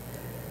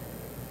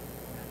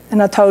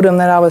 and I told them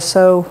that I was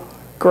so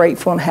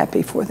grateful and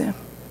happy for them.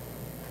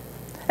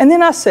 And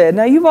then I said,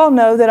 now you all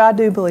know that I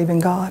do believe in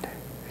God.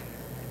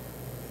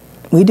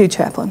 We do,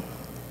 chaplain.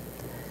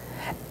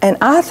 And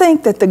I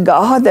think that the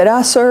God that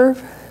I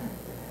serve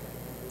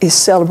is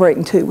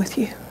celebrating too with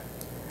you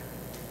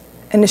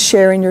and is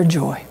sharing your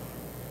joy.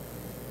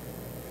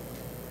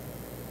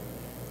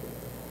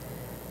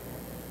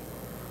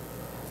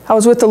 I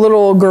was with the little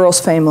old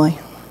girl's family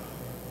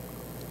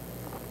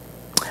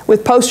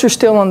with posters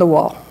still on the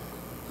wall.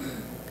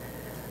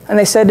 And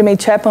they said to me,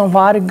 Chaplain,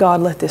 why did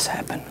God let this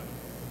happen?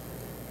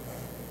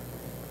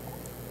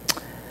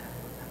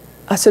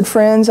 I said,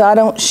 friends, I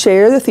don't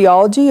share the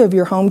theology of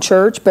your home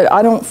church, but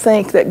I don't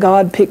think that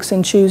God picks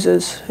and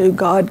chooses who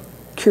God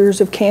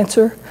cures of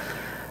cancer,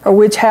 or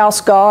which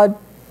house God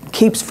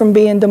keeps from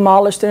being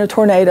demolished in a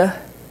tornado.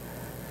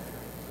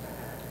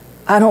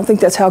 I don't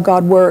think that's how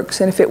God works,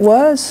 and if it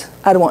was,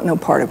 I'd want no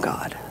part of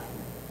God.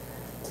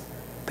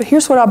 But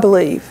here's what I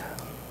believe.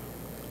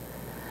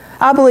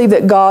 I believe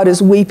that God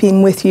is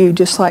weeping with you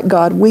just like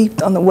God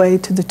wept on the way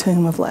to the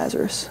tomb of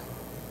Lazarus.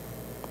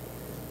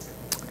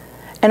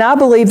 And I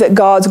believe that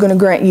God's going to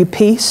grant you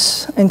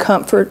peace and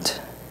comfort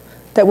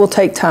that will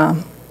take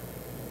time.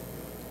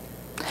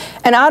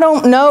 And I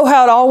don't know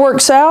how it all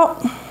works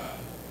out,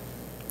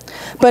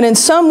 But in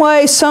some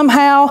way,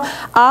 somehow,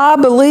 I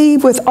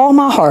believe with all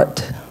my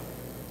heart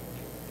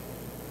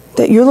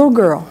that your little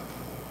girl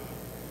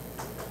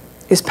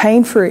is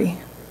pain-free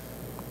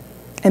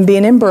and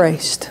being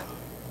embraced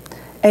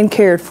and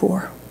cared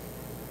for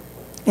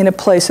in a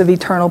place of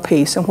eternal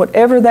peace. And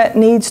whatever that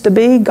needs to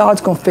be, God's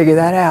going to figure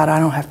that out. I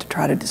don't have to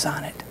try to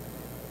design it.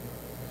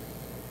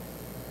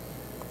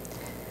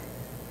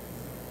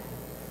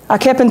 I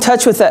kept in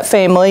touch with that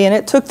family, and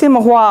it took them a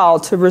while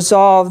to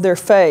resolve their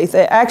faith.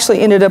 They actually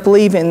ended up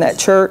leaving that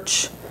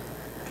church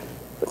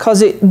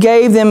because it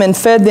gave them and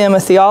fed them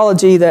a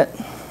theology that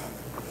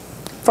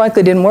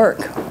frankly didn't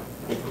work.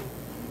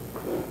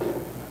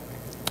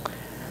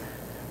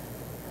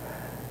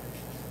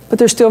 But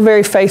they're still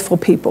very faithful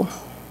people.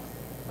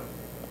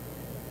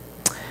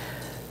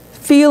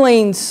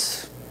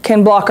 Feelings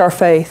can block our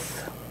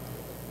faith.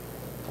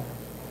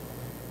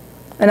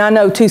 And I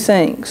know two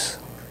things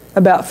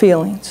about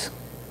feelings.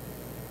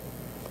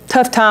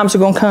 Tough times are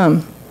going to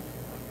come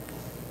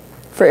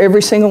for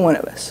every single one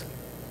of us.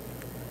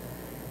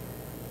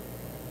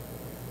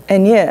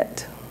 And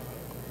yet,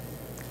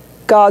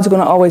 God's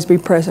going to always be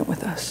present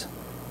with us.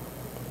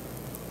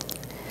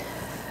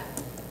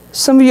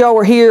 Some of y'all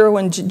were here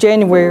in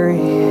January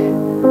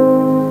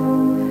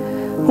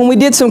when we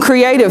did some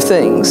creative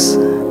things.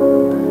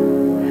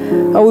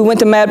 We went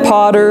to Mad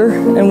Potter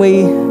and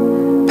we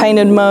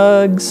painted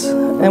mugs,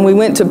 and we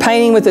went to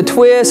painting with a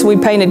twist. We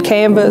painted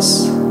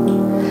canvas.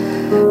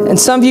 And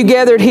some of you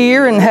gathered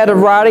here and had a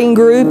writing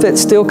group that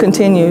still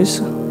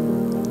continues.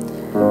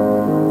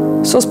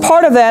 So as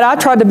part of that, I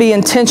tried to be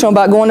intentional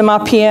about going to my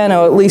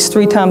piano at least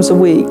 3 times a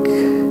week.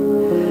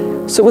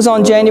 So it was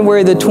on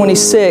January the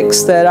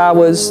 26th that I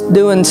was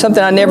doing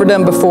something I'd never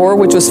done before,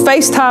 which was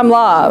FaceTime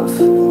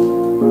Live.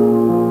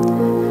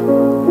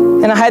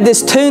 And I had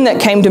this tune that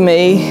came to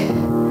me,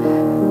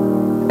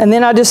 and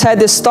then I just had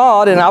this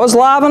thought, and I was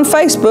live on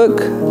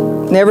Facebook.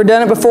 Never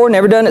done it before,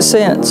 never done it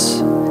since.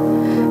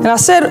 And I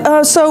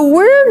said, so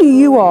where do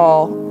you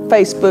all,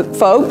 Facebook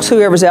folks,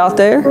 whoever's out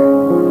there,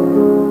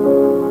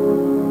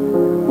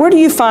 where do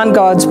you find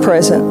God's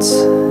presence?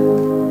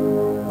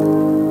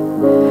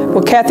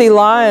 Well, Kathy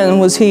Lyon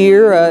was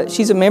here.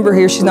 She's a member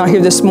here. She's not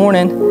here this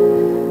morning.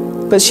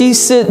 But she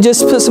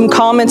just put some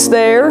comments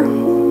there.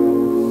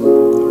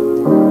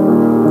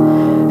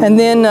 And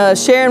then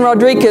Sharon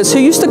Rodriguez, who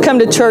used to come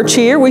to church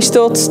here, we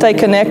still stay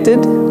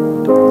connected.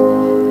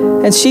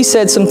 And she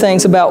said some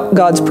things about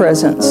God's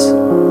presence.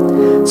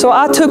 So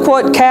I took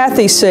what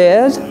Kathy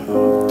said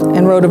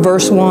and wrote a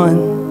verse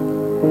 1.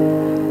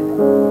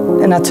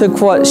 And I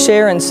took what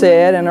Sharon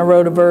said and I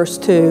wrote a verse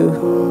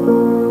 2.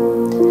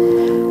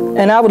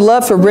 And I would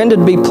love for Brenda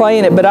to be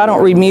playing it, but I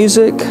don't read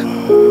music.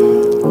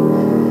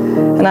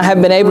 And I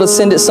haven't been able to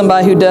send it to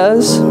somebody who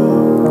does.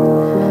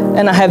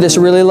 And I have this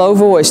really low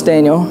voice,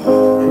 Daniel.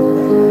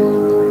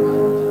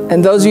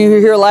 And those of you who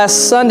were here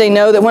last Sunday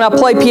know that when I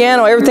play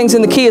piano, everything's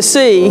in the key of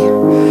C.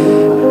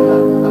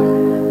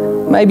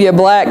 Maybe a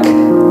black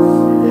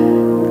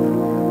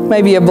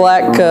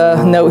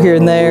note here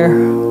and there.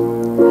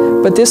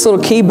 But this little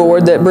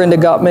keyboard that Brenda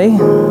got me,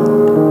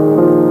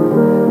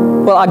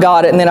 well, I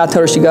got it, and then I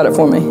told her she got it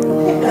for me.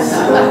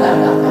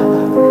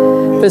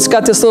 But it's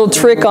got this little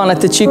trick on it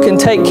that you can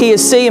take key of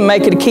C and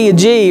make it a key of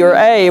G or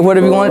A,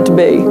 whatever you want it to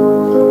be.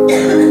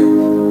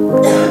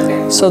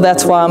 So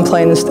that's why I'm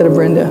playing instead of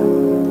Brenda.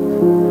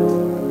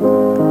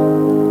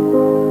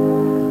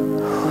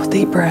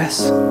 Deep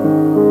breaths.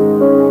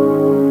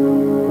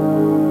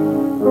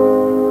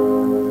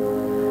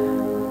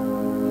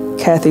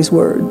 Kathy's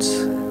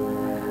words.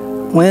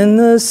 When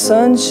the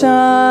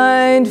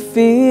sunshine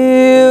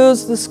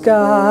fills the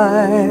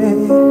sky,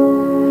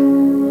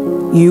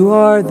 you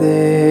are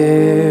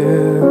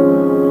there.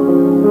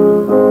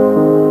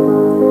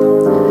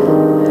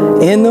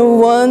 In the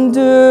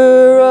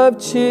wonder of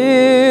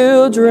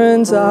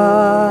children's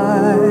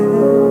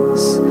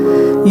eyes,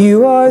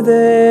 you are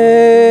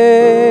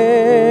there.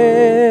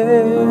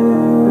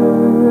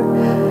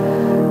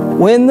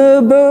 When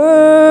the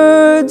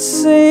birds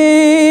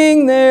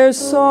sing their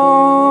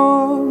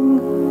song,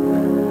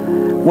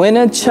 when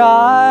a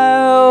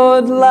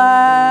child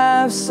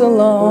laughs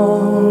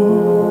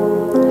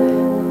along,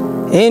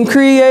 in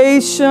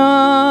creation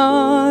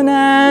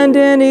and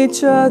in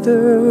each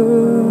other,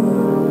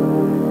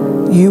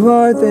 you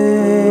are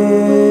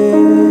there.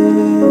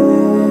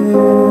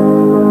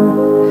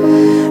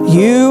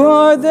 You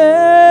are there.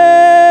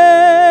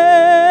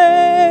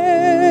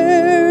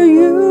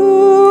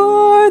 You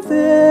are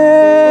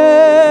there.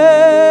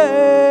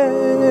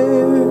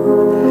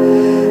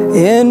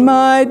 In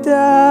my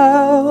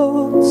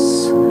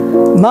doubts,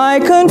 my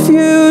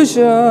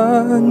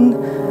confusion,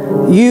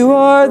 you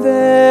are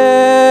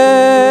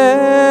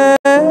there,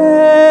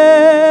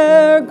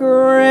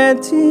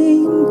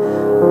 granting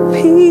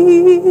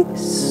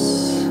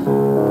peace,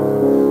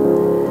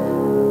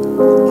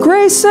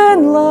 grace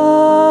and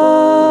love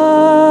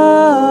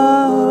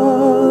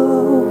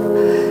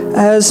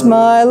as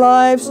my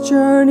life's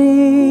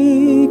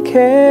journey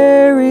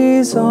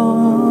carries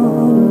on.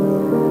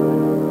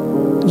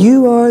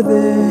 You are there.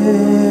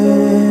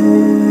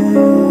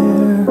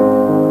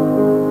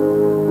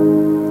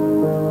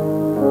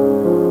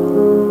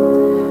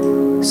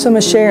 Some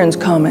of Sharon's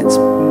comments.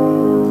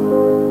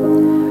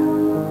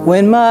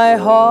 When my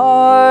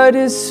heart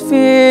is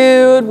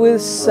filled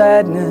with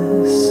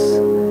sadness,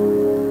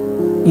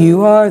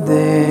 you are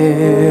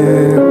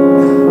there.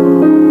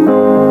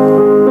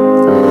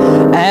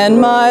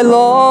 And my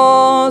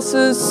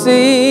losses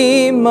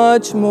seem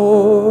much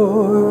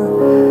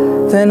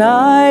more than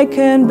I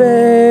can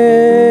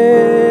bear.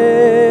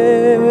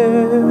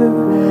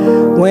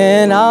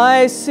 When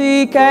I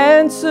seek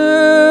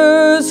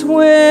answers,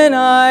 when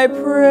I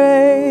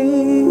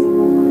pray,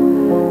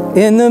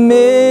 in the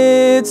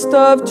midst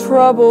of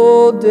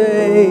troubled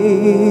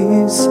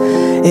days,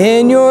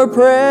 in your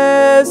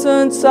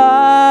presence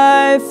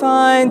I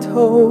find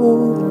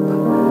hope.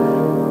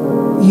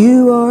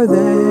 You are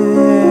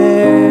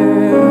there.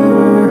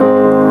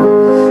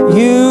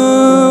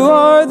 You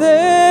are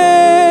there.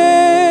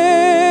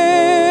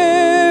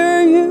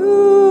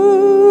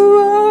 You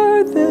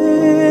are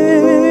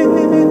there.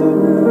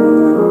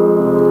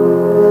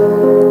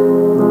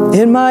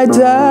 In my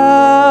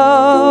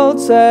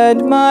doubts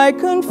and my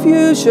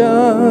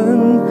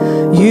confusion,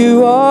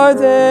 you are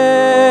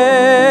there,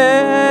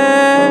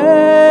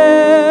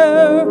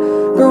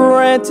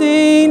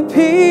 granting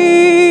peace,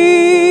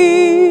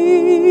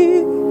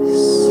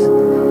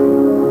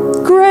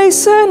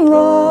 grace and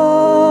love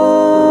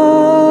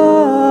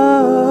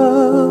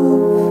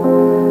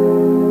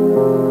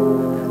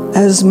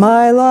as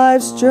my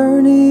life's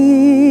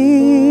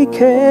journey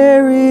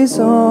carries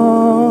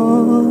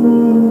on.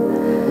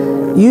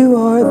 You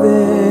are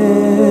there.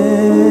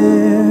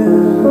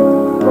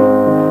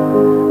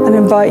 I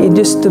invite you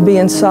just to be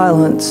in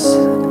silence,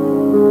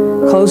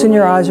 closing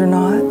your eyes or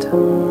not.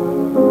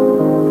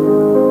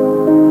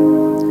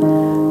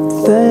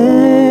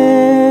 Thank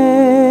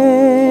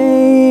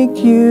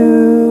you.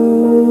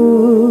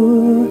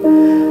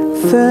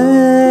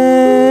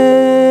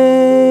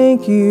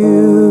 Thank you,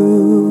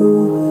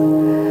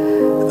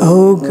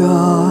 oh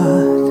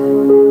God,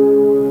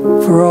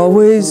 for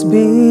always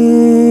being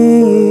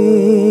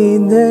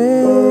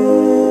there.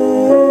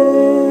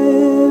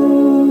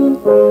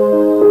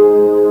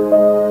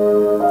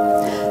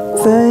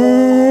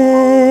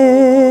 Thank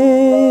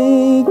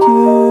you.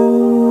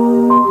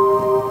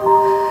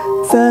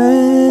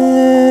 Thank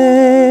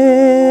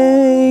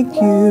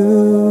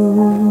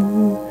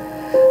you,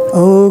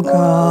 oh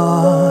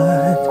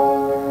God,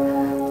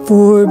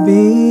 for being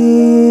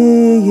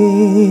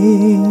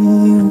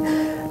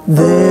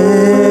there.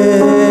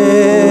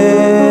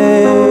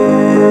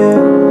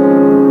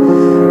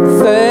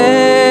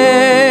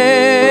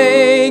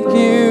 Thank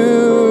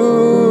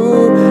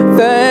you.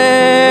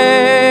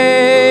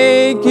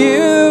 Thank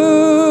you,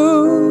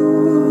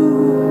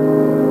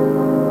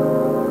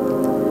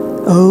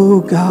 oh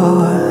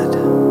God,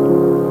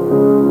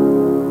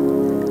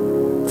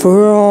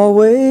 for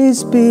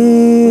always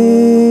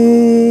being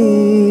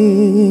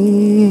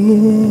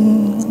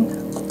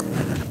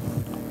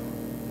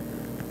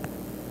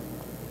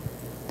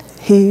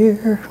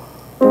here.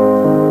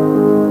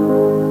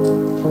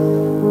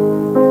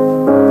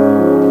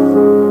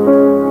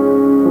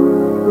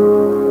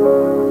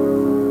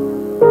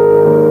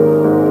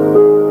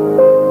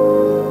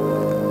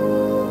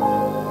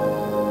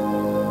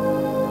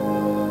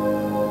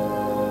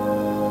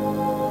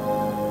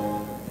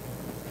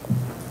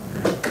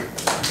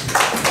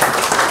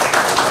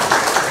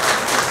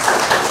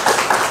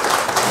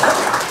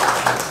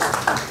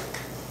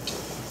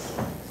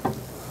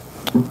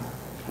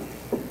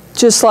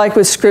 Just like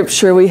with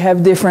Scripture, we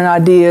have different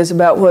ideas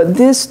about what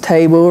this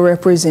table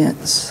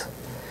represents.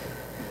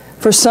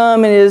 For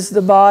some, it is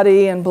the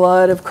body and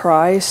blood of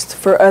Christ.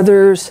 For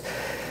others,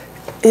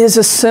 it is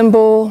a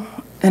symbol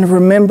and a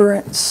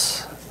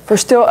remembrance. For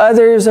still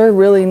others are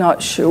really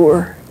not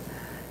sure.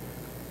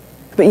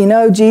 But you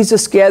know,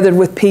 Jesus gathered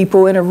with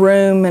people in a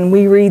room, and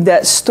we read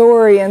that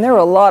story, and there were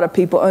a lot of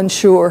people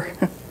unsure.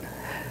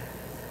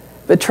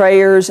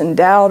 Betrayers and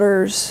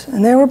doubters,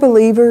 and there were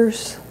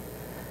believers.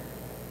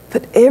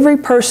 But every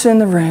person in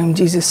the room,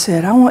 Jesus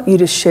said, I want you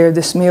to share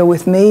this meal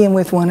with me and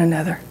with one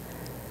another.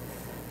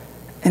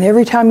 And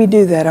every time you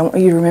do that, I want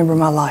you to remember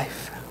my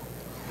life.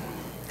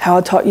 How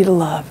I taught you to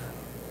love.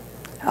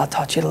 How I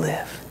taught you to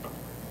live.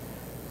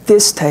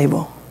 This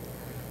table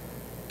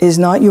is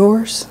not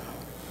yours,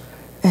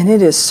 and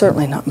it is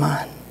certainly not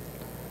mine.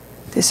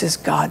 This is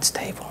God's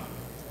table.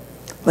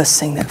 Let's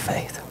sing that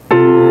faith.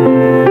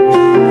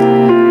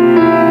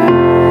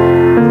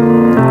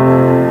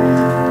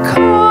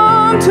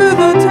 To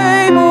the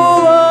table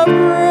of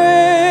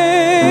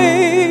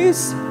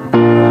grace.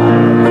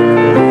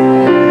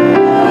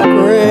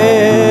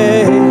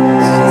 Grace.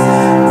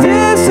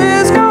 This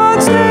is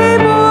God's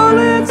table,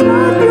 it's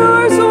not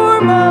yours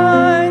or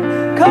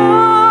mine.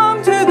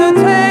 Come to the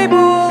table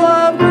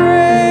of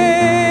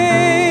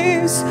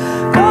grace.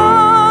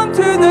 Come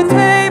to the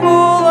table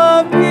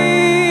of peace.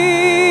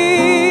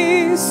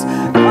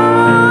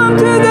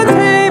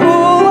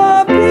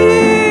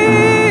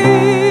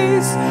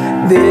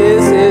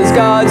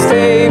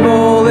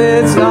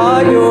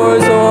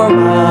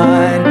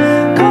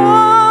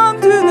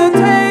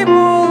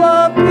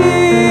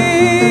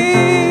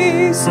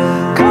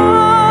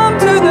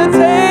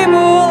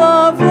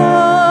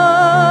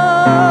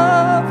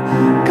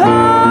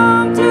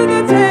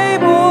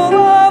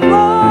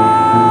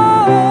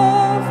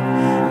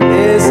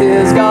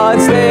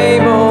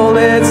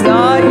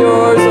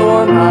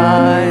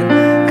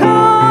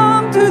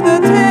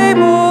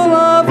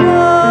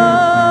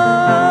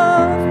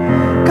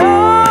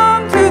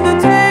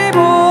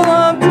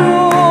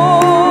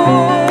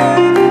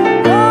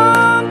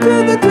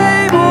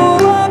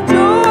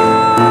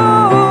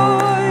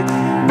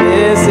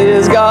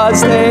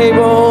 God's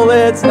table,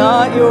 it's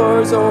not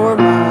yours or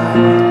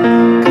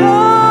mine.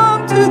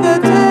 Come to the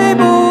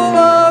table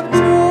of joy.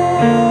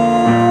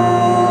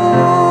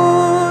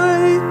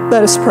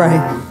 Let us pray.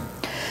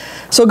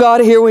 So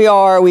God, here we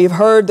are. We've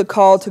heard the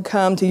call to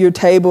come to your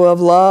table of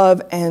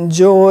love and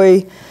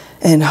joy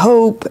and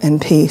hope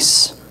and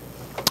peace.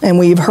 And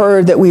we've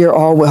heard that we are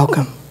all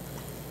welcome.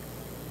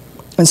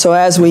 And so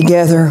as we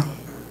gather,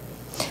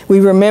 we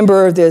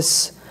remember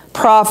this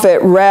prophet,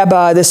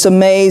 rabbi, this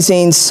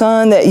amazing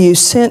son that you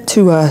sent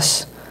to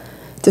us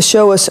to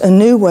show us a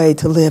new way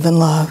to live and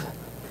love,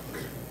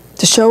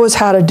 to show us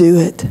how to do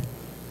it,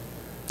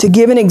 to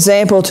give an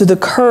example to the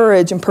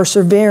courage and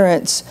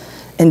perseverance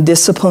and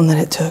discipline that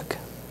it took.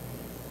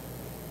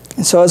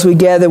 And so as we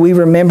gather, we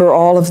remember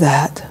all of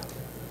that.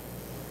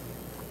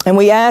 And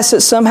we ask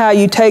that somehow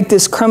you take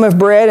this crumb of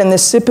bread and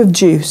this sip of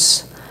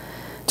juice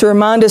to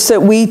remind us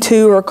that we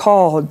too are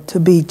called to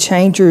be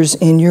changers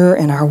in your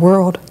and our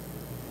world.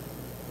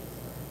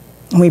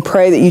 And we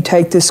pray that you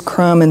take this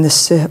crumb and this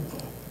sip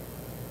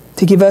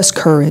to give us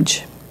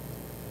courage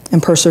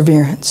and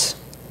perseverance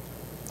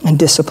and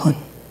discipline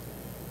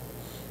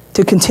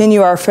to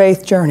continue our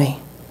faith journey,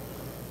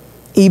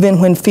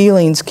 even when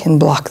feelings can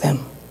block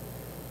them.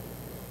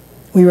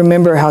 We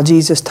remember how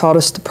Jesus taught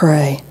us to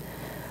pray,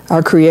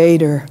 Our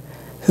Creator,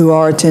 who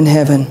art in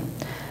heaven,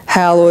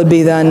 hallowed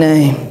be thy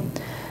name.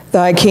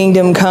 Thy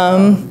kingdom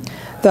come,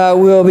 thy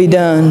will be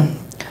done,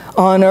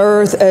 on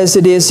earth as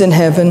it is in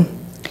heaven.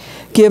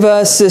 Give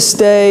us this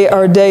day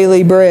our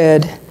daily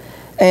bread,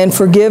 and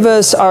forgive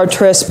us our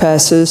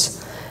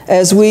trespasses,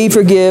 as we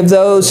forgive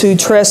those who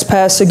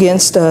trespass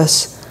against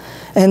us.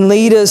 And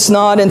lead us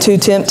not into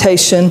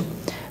temptation,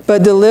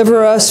 but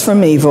deliver us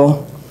from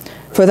evil.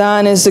 For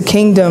thine is the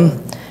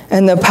kingdom,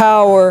 and the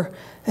power,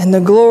 and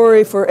the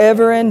glory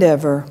forever and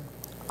ever.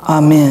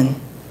 Amen.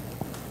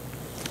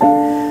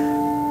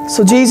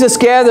 So Jesus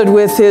gathered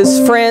with his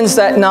friends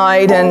that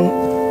night,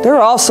 and there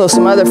were also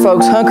some other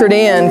folks hunkered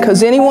in,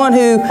 because anyone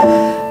who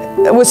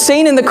was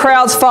seen in the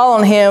crowds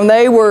following him,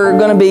 they were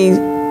going to be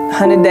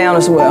hunted down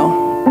as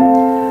well.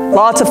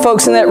 Lots of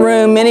folks in that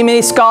room.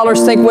 Many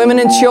scholars think women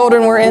and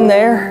children were in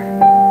there.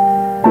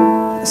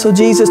 So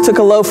Jesus took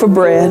a loaf of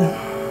bread.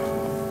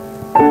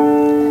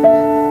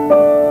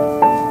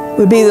 It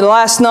would be the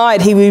last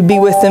night he would be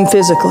with them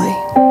physically.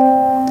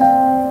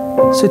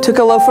 So he took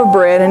a loaf of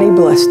bread and he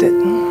blessed it.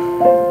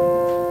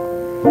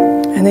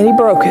 And then he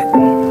broke it.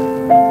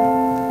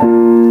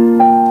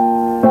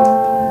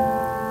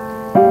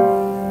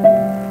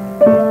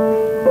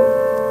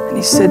 And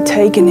he said,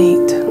 "Take and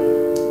eat.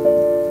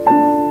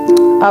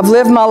 I've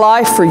lived my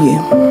life for you.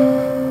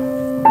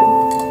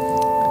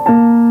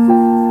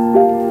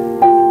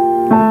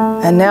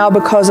 And now,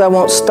 because I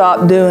won't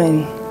stop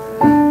doing,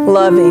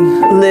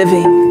 loving,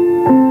 living,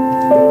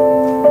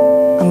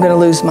 I'm going to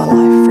lose my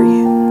life for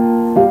you."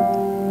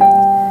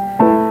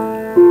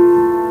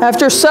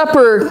 After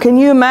supper, can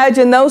you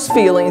imagine those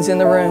feelings in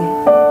the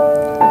room?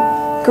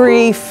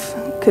 Grief,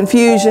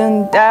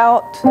 confusion,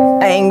 doubt,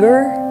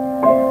 anger.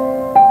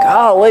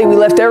 Golly, we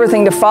left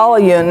everything to follow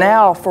you, and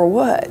now for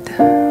what?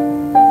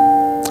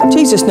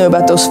 Jesus knew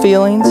about those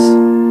feelings.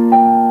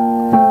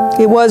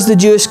 It was the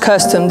Jewish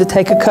custom to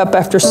take a cup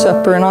after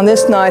supper, and on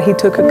this night he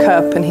took a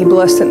cup and he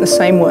blessed it in the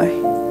same way.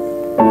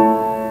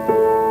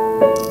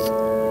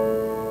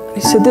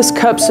 He said, "This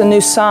cup's a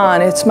new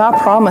sign. It's my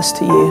promise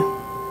to you.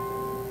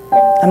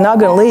 I'm not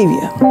going to leave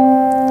you.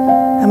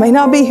 I may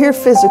not be here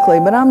physically,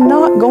 but I'm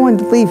not going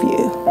to leave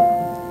you.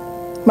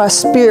 My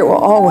spirit will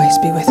always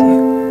be with you."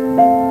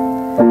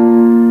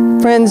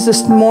 Friends,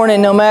 this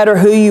morning, no matter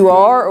who you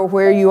are or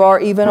where you are,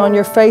 even on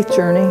your faith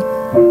journey,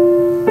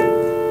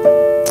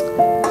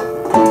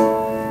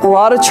 a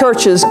lot of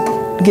churches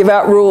give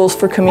out rules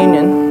for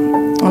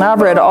communion. And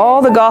I've read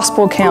all the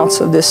gospel accounts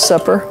of this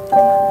supper.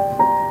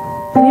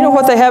 And you know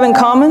what they have in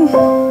common?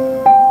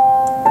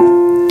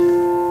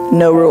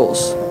 No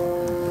rules.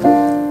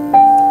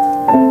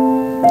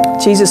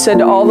 Jesus said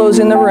to all those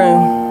in the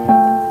room,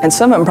 and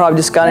some of them probably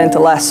just got into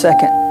last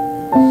second,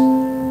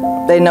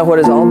 they didn't know what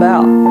it's all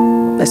about.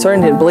 They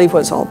certainly didn't believe what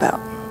it's all about.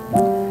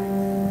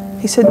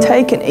 He said,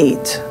 "Take and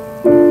eat.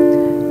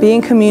 Be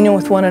in communion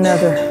with one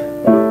another.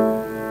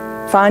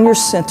 Find your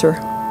center.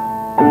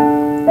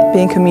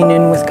 Be in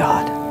communion with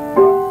God."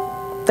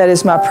 That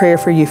is my prayer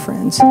for you,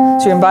 friends. So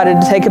you're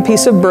invited to take a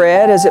piece of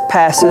bread as it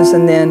passes,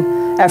 and then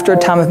after a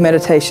time of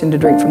meditation to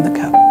drink from the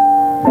cup.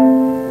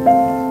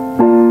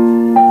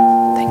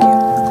 Thank you.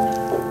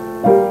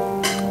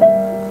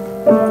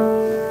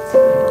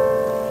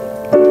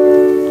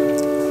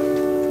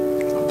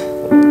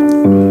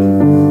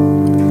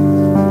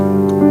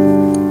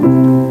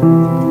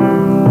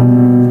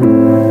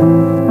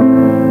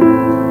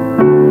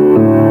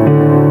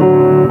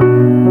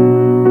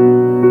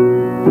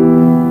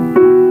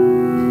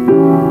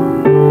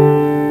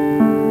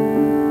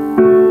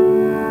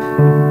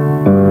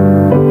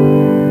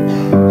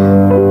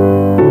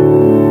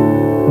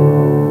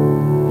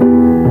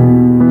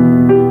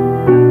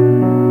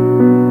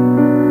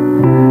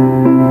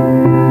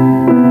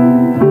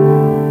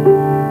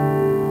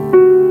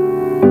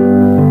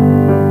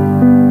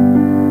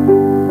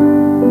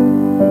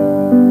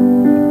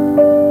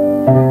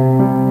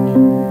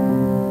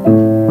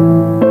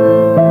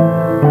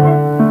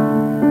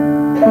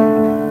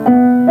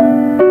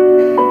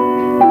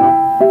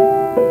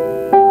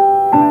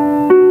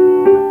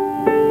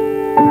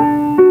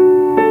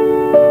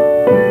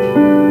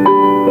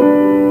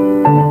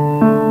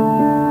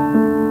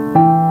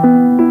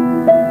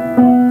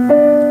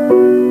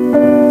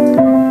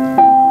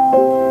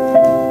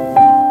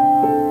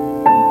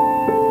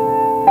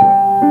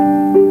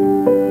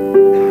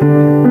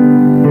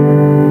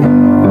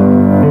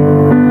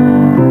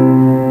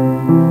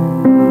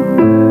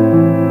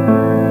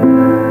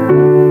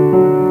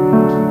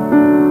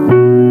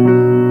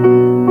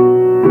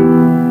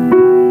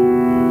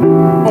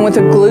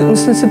 with a gluten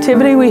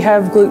sensitivity, we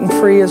have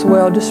gluten-free as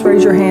well. Just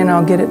raise your hand and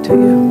I'll get it to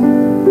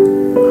you.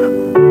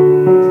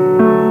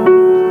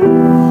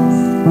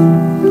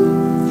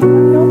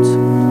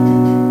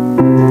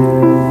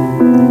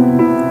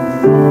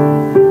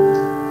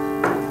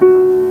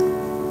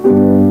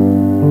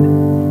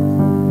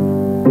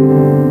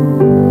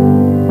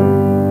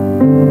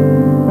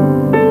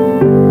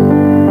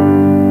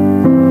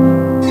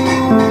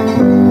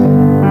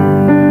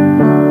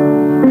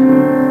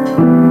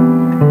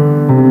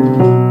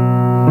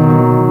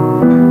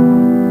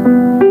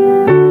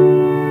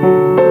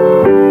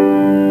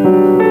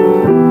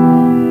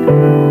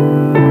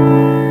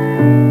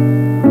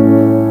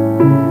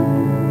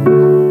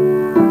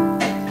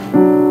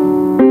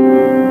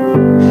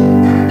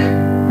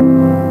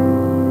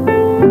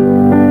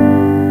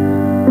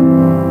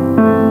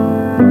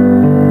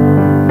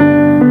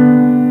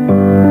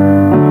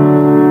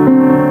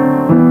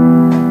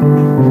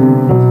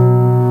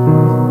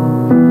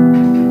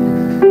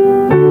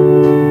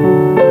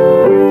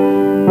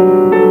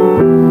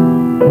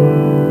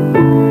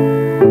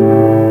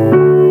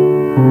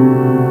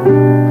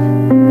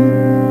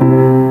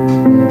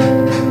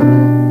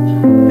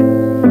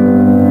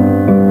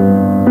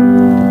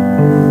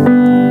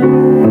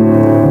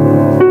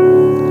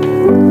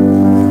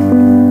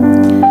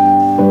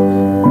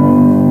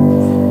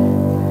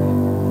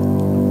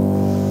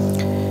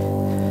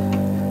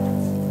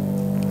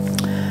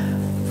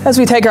 As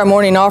we take our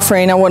morning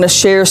offering, I want to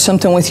share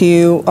something with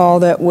you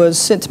all that was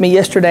sent to me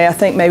yesterday. I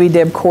think maybe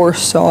Deb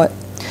Course saw it.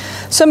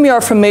 Some of you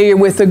are familiar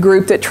with a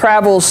group that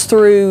travels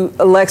through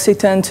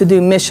Lexington to do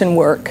mission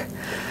work.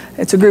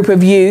 It's a group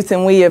of youth,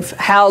 and we have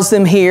housed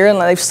them here, and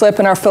they've slept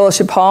in our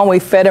fellowship hall, and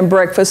we've fed them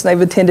breakfast, and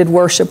they've attended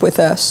worship with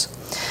us.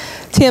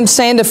 Tim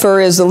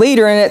Sandifer is the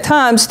leader, and at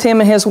times,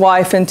 Tim and his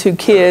wife and 2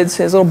 kids,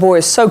 his little boy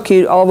is so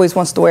cute, always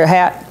wants to wear a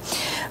hat,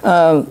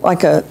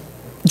 like a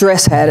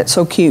dress hat. It's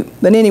so cute.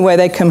 But anyway,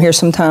 they come here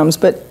sometimes.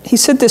 But he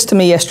said this to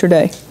me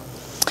yesterday.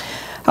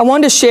 I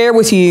wanted to share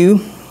with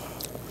you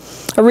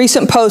a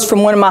recent post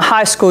from one of my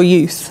high school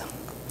youth.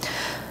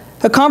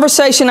 A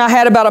conversation I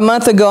had about a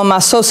month ago in my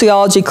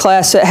sociology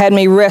class that had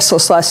me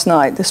restless last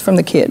night. This is from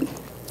the kid.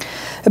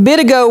 A bit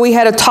ago, we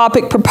had a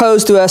topic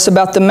proposed to us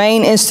about the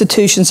main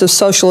institutions of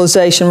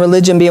socialization,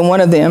 religion being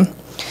one of them,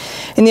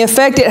 and the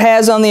effect it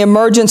has on the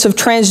emergence of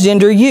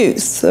transgender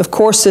youth. Of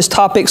course, this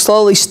topic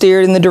slowly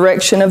steered in the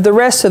direction of the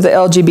rest of the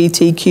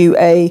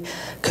LGBTQA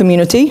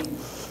community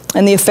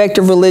and the effect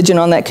of religion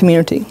on that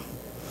community.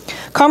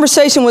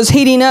 Conversation was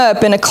heating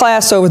up in a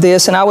class over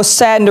this, and I was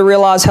saddened to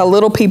realize how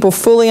little people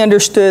fully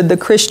understood the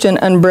Christian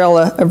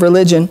umbrella of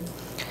religion.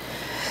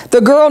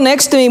 The girl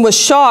next to me was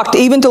shocked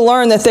even to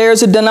learn that there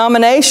is a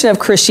denomination of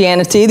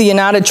Christianity, the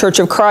United Church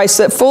of Christ,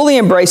 that fully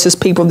embraces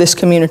people of this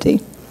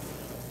community.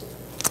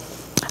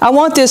 I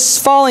want this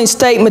following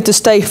statement to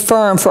stay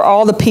firm for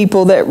all the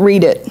people that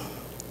read it.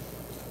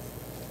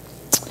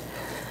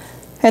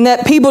 And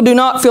that people do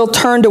not feel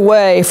turned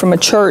away from a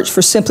church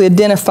for simply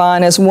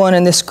identifying as one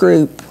in this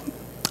group.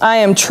 I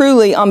am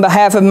truly on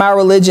behalf of my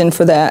religion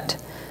for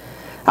that.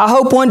 I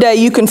hope one day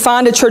you can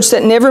find a church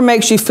that never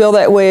makes you feel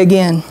that way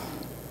again.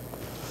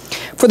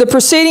 For the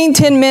preceding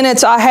 10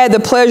 minutes, I had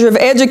the pleasure of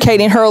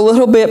educating her a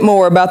little bit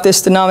more about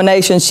this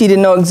denomination she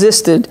didn't know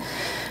existed,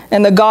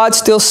 and the God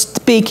still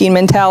speaking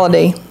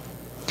mentality.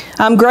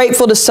 I'm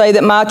grateful to say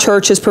that my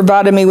church has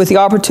provided me with the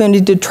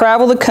opportunity to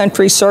travel the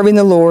country serving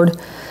the Lord,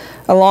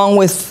 along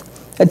with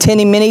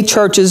attending many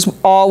churches,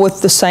 all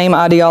with the same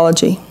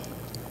ideology.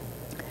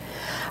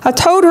 I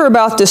told her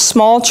about this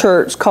small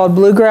church called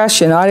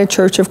Bluegrass United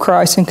Church of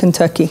Christ in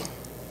Kentucky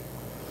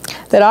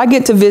that I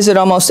get to visit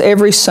almost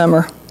every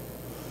summer,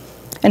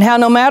 and how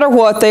no matter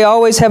what, they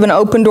always have an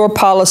open door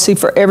policy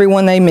for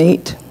everyone they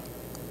meet.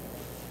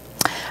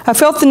 I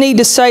felt the need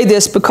to say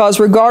this because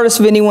regardless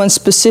of anyone's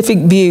specific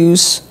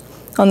views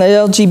on the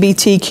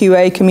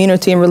LGBTQA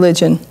community and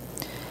religion,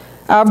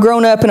 I've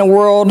grown up in a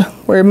world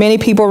where many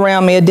people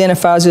around me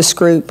identify as this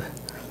group.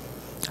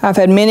 I've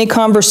had many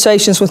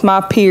conversations with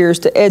my peers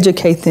to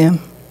educate them.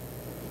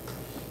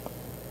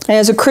 And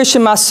as a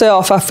Christian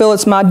myself, I feel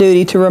it's my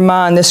duty to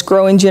remind this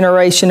growing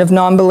generation of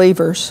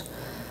non-believers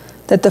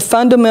that the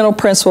fundamental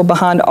principle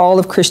behind all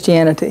of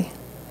Christianity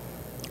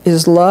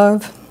is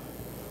love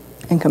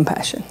and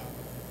compassion.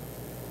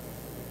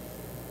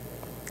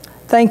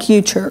 Thank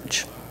you,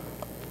 church,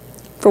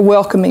 for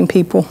welcoming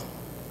people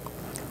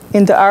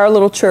into our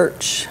little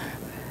church.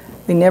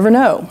 We never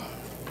know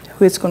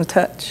who it's going to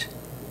touch.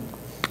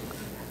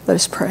 Let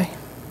us pray.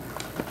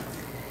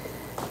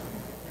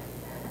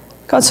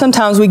 God,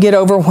 sometimes we get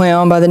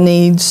overwhelmed by the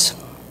needs.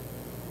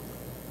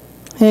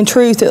 And in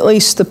truth, at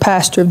least the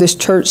pastor of this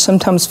church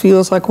sometimes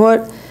feels like,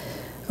 what?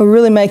 We're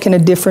really making a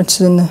difference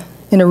in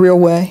a real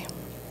way.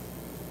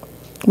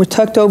 We're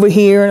tucked over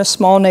here in a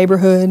small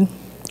neighborhood,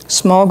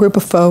 small group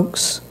of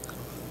folks,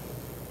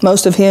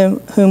 most of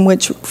whom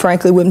which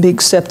frankly wouldn't be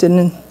accepted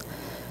in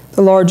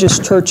the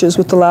largest churches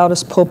with the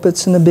loudest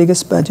pulpits and the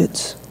biggest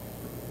budgets.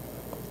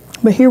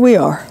 But here we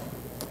are.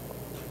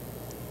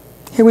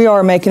 Here we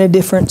are making a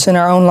difference in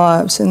our own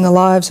lives, in the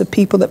lives of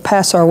people that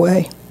pass our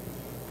way.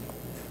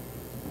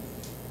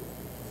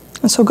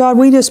 And so, God,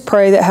 we just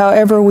pray that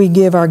however we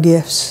give our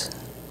gifts,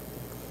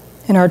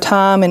 in our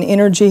time and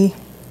energy,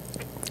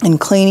 in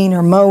cleaning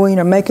or mowing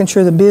or making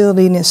sure the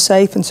building is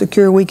safe and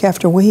secure week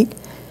after week,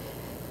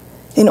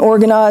 in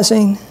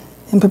organizing,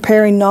 in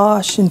preparing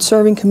nosh, in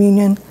serving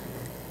communion,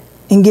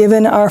 in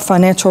giving our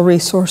financial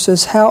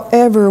resources,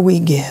 however we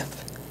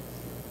give,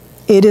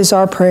 it is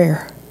our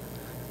prayer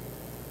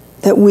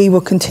that we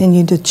will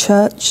continue to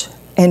touch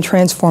and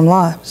transform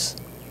lives,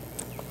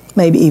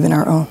 maybe even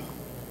our own.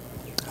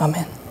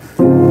 Amen.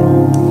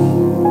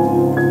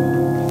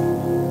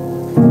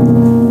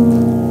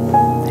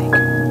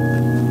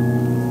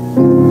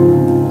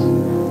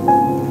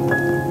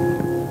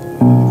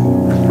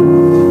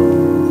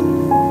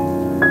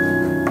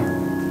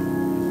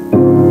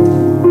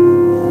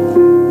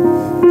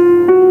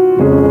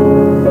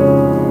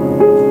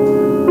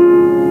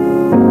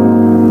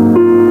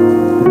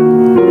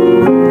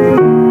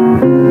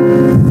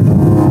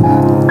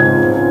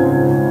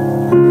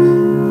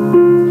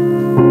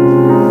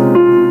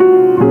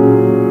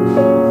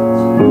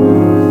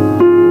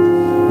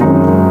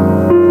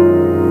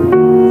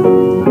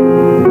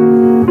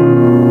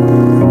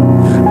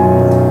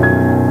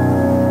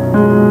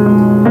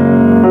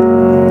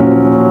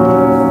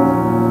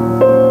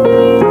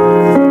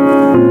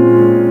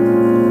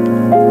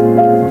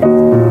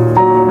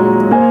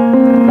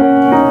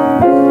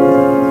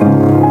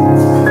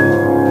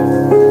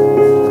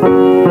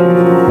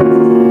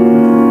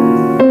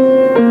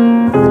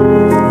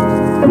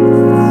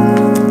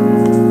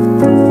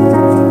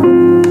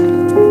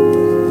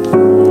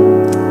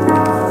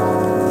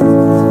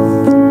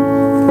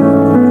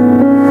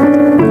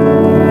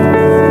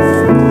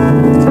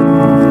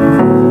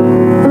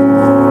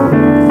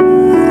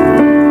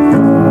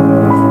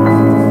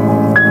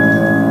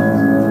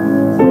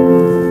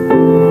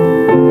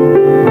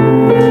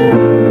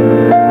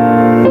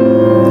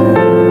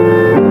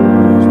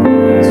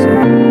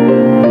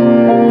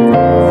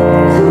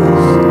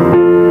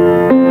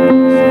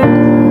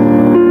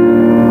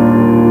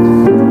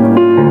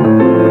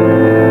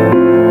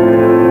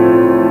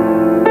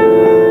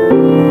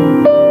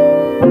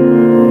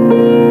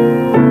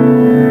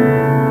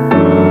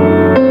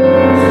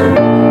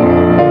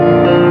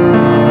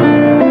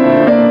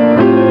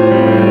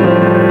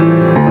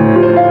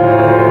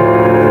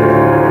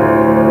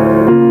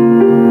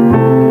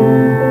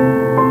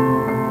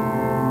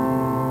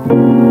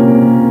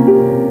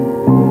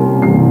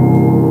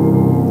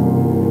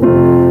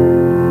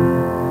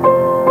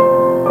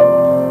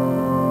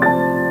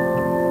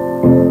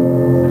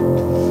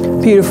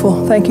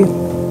 Beautiful. Thank you.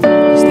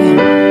 Stand.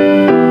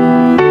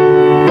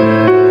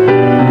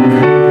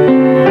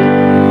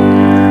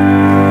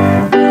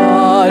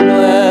 God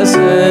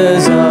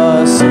blesses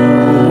us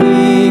so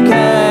we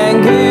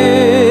can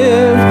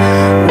give.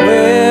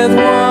 With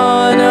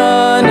one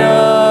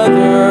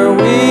another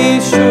we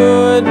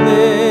should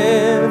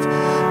live.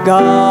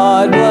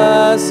 God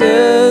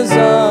blesses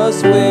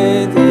us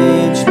with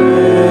each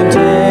new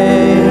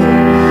day.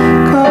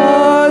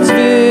 God's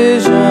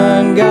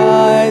vision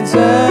guides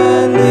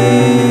and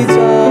leads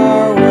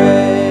our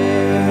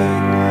way.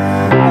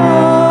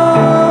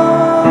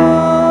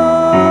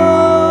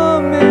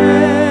 Amen.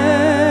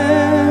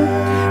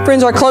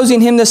 Friends, our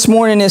closing hymn this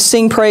morning is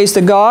Sing Praise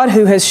to God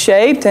Who Has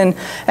Shaped. And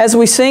as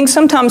we sing,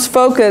 sometimes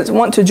folk that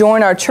want to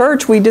join our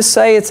church, we just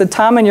say it's a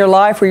time in your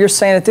life where you're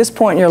saying at this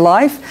point in your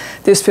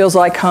life, this feels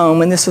like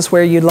home and this is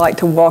where you'd like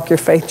to walk your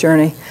faith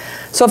journey.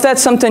 So if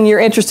that's something you're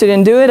interested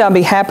in doing, I'll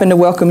be happy to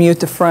welcome you at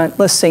the front.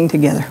 Let's sing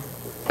together.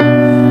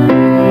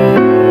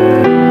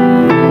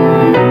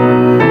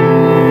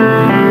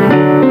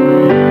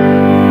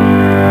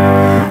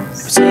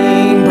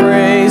 Sing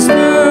praise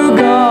to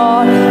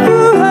God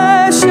who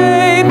has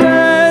shaped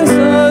and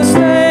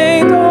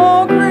sustained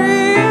all creation.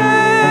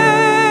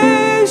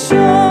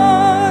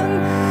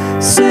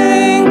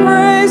 Sing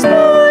praise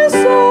my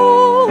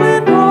soul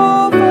in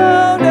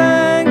profound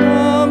and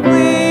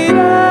complete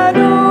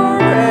adoration.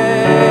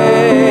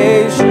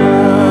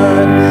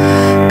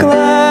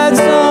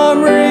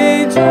 Gladsome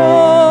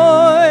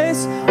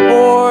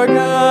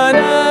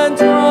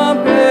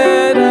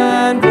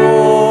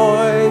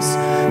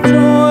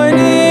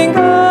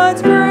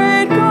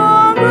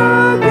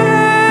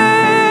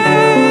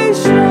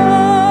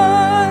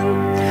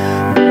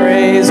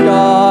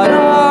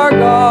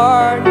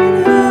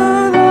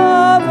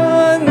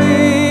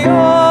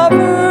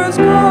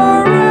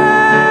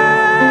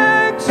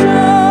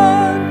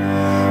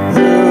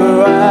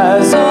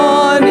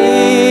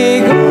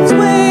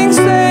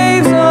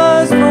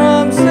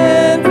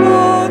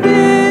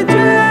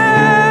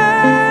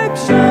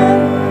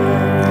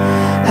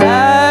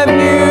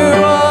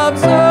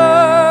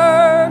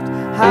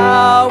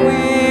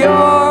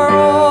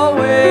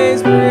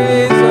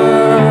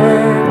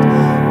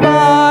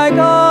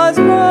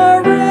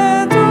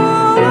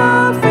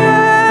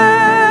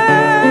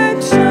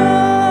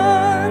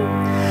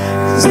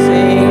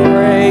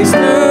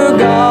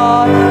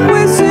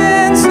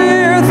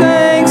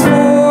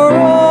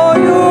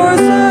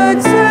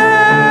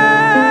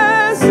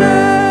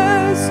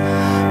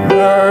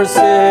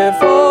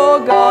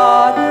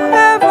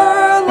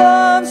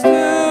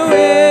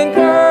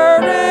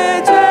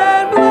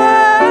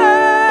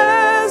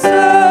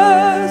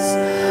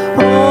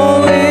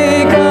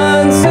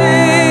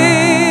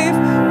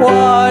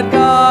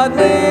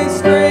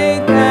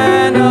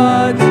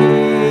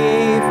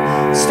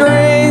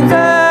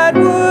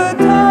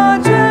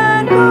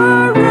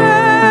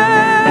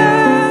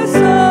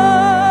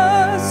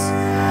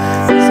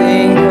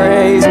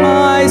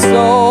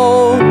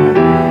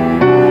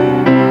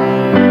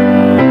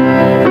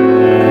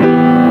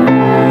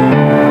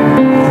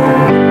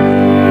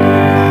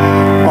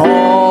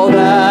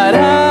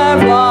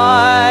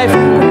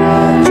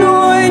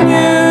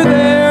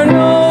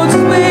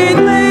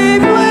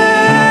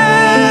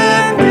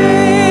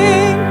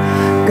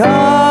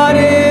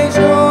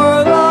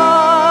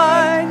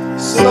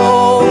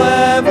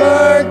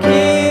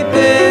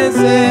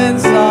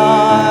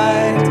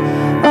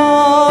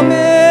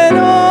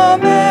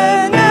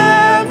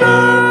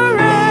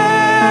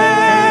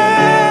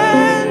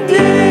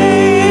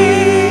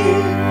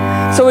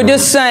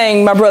just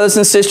saying, my brothers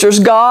and sisters,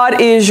 God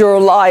is your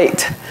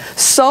light.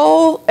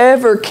 So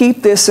ever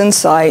keep this in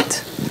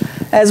sight.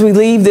 As we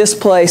leave this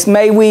place,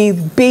 may we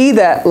be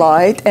that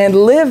light and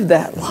live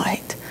that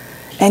light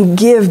and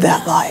give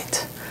that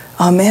light.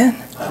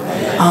 Amen.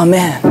 Amen.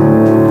 Amen.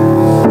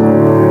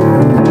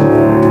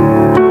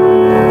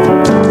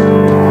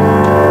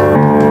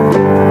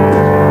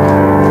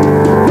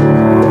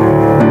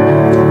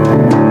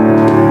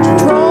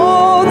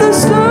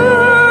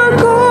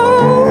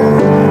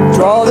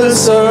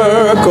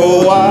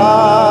 Circle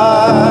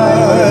wide,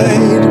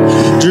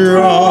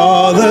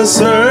 draw the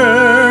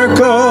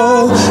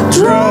circle,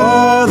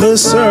 draw the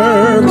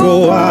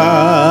circle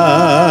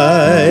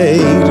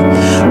wide.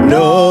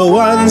 No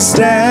one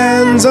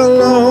stands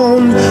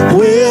alone,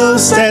 we'll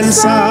stand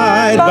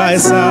side by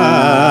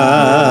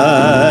side.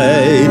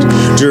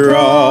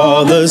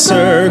 Draw the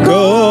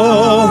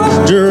circle,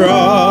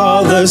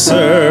 draw the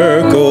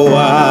circle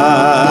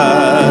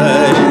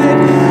wide.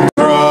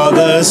 Draw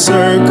the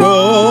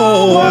circle.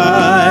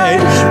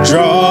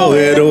 Draw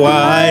it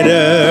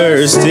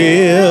wider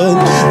still.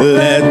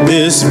 Let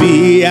this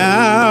be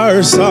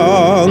our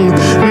song.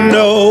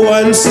 No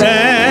one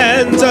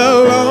stands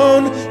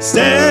alone,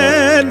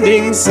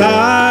 standing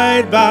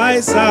side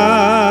by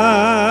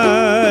side.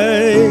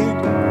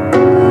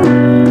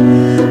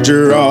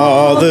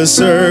 Draw the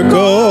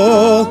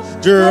circle,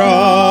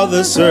 draw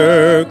the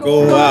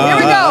circle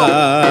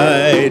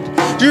wide.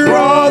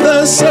 Draw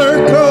the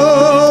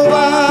circle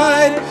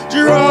wide,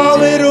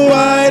 draw it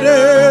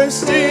wider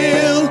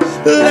still.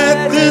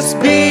 Let this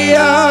be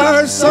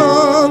our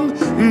song.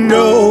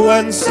 No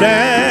one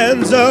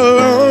stands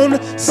alone,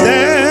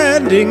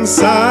 standing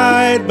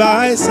side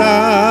by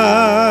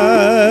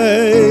side.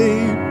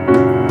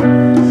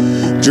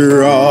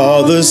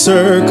 Draw the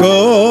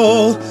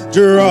circle,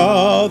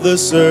 draw the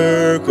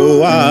circle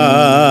wide.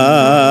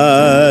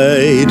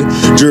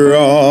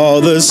 Draw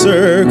the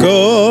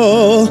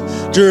circle,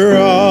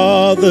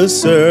 draw the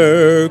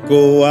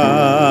circle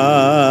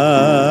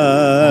wide.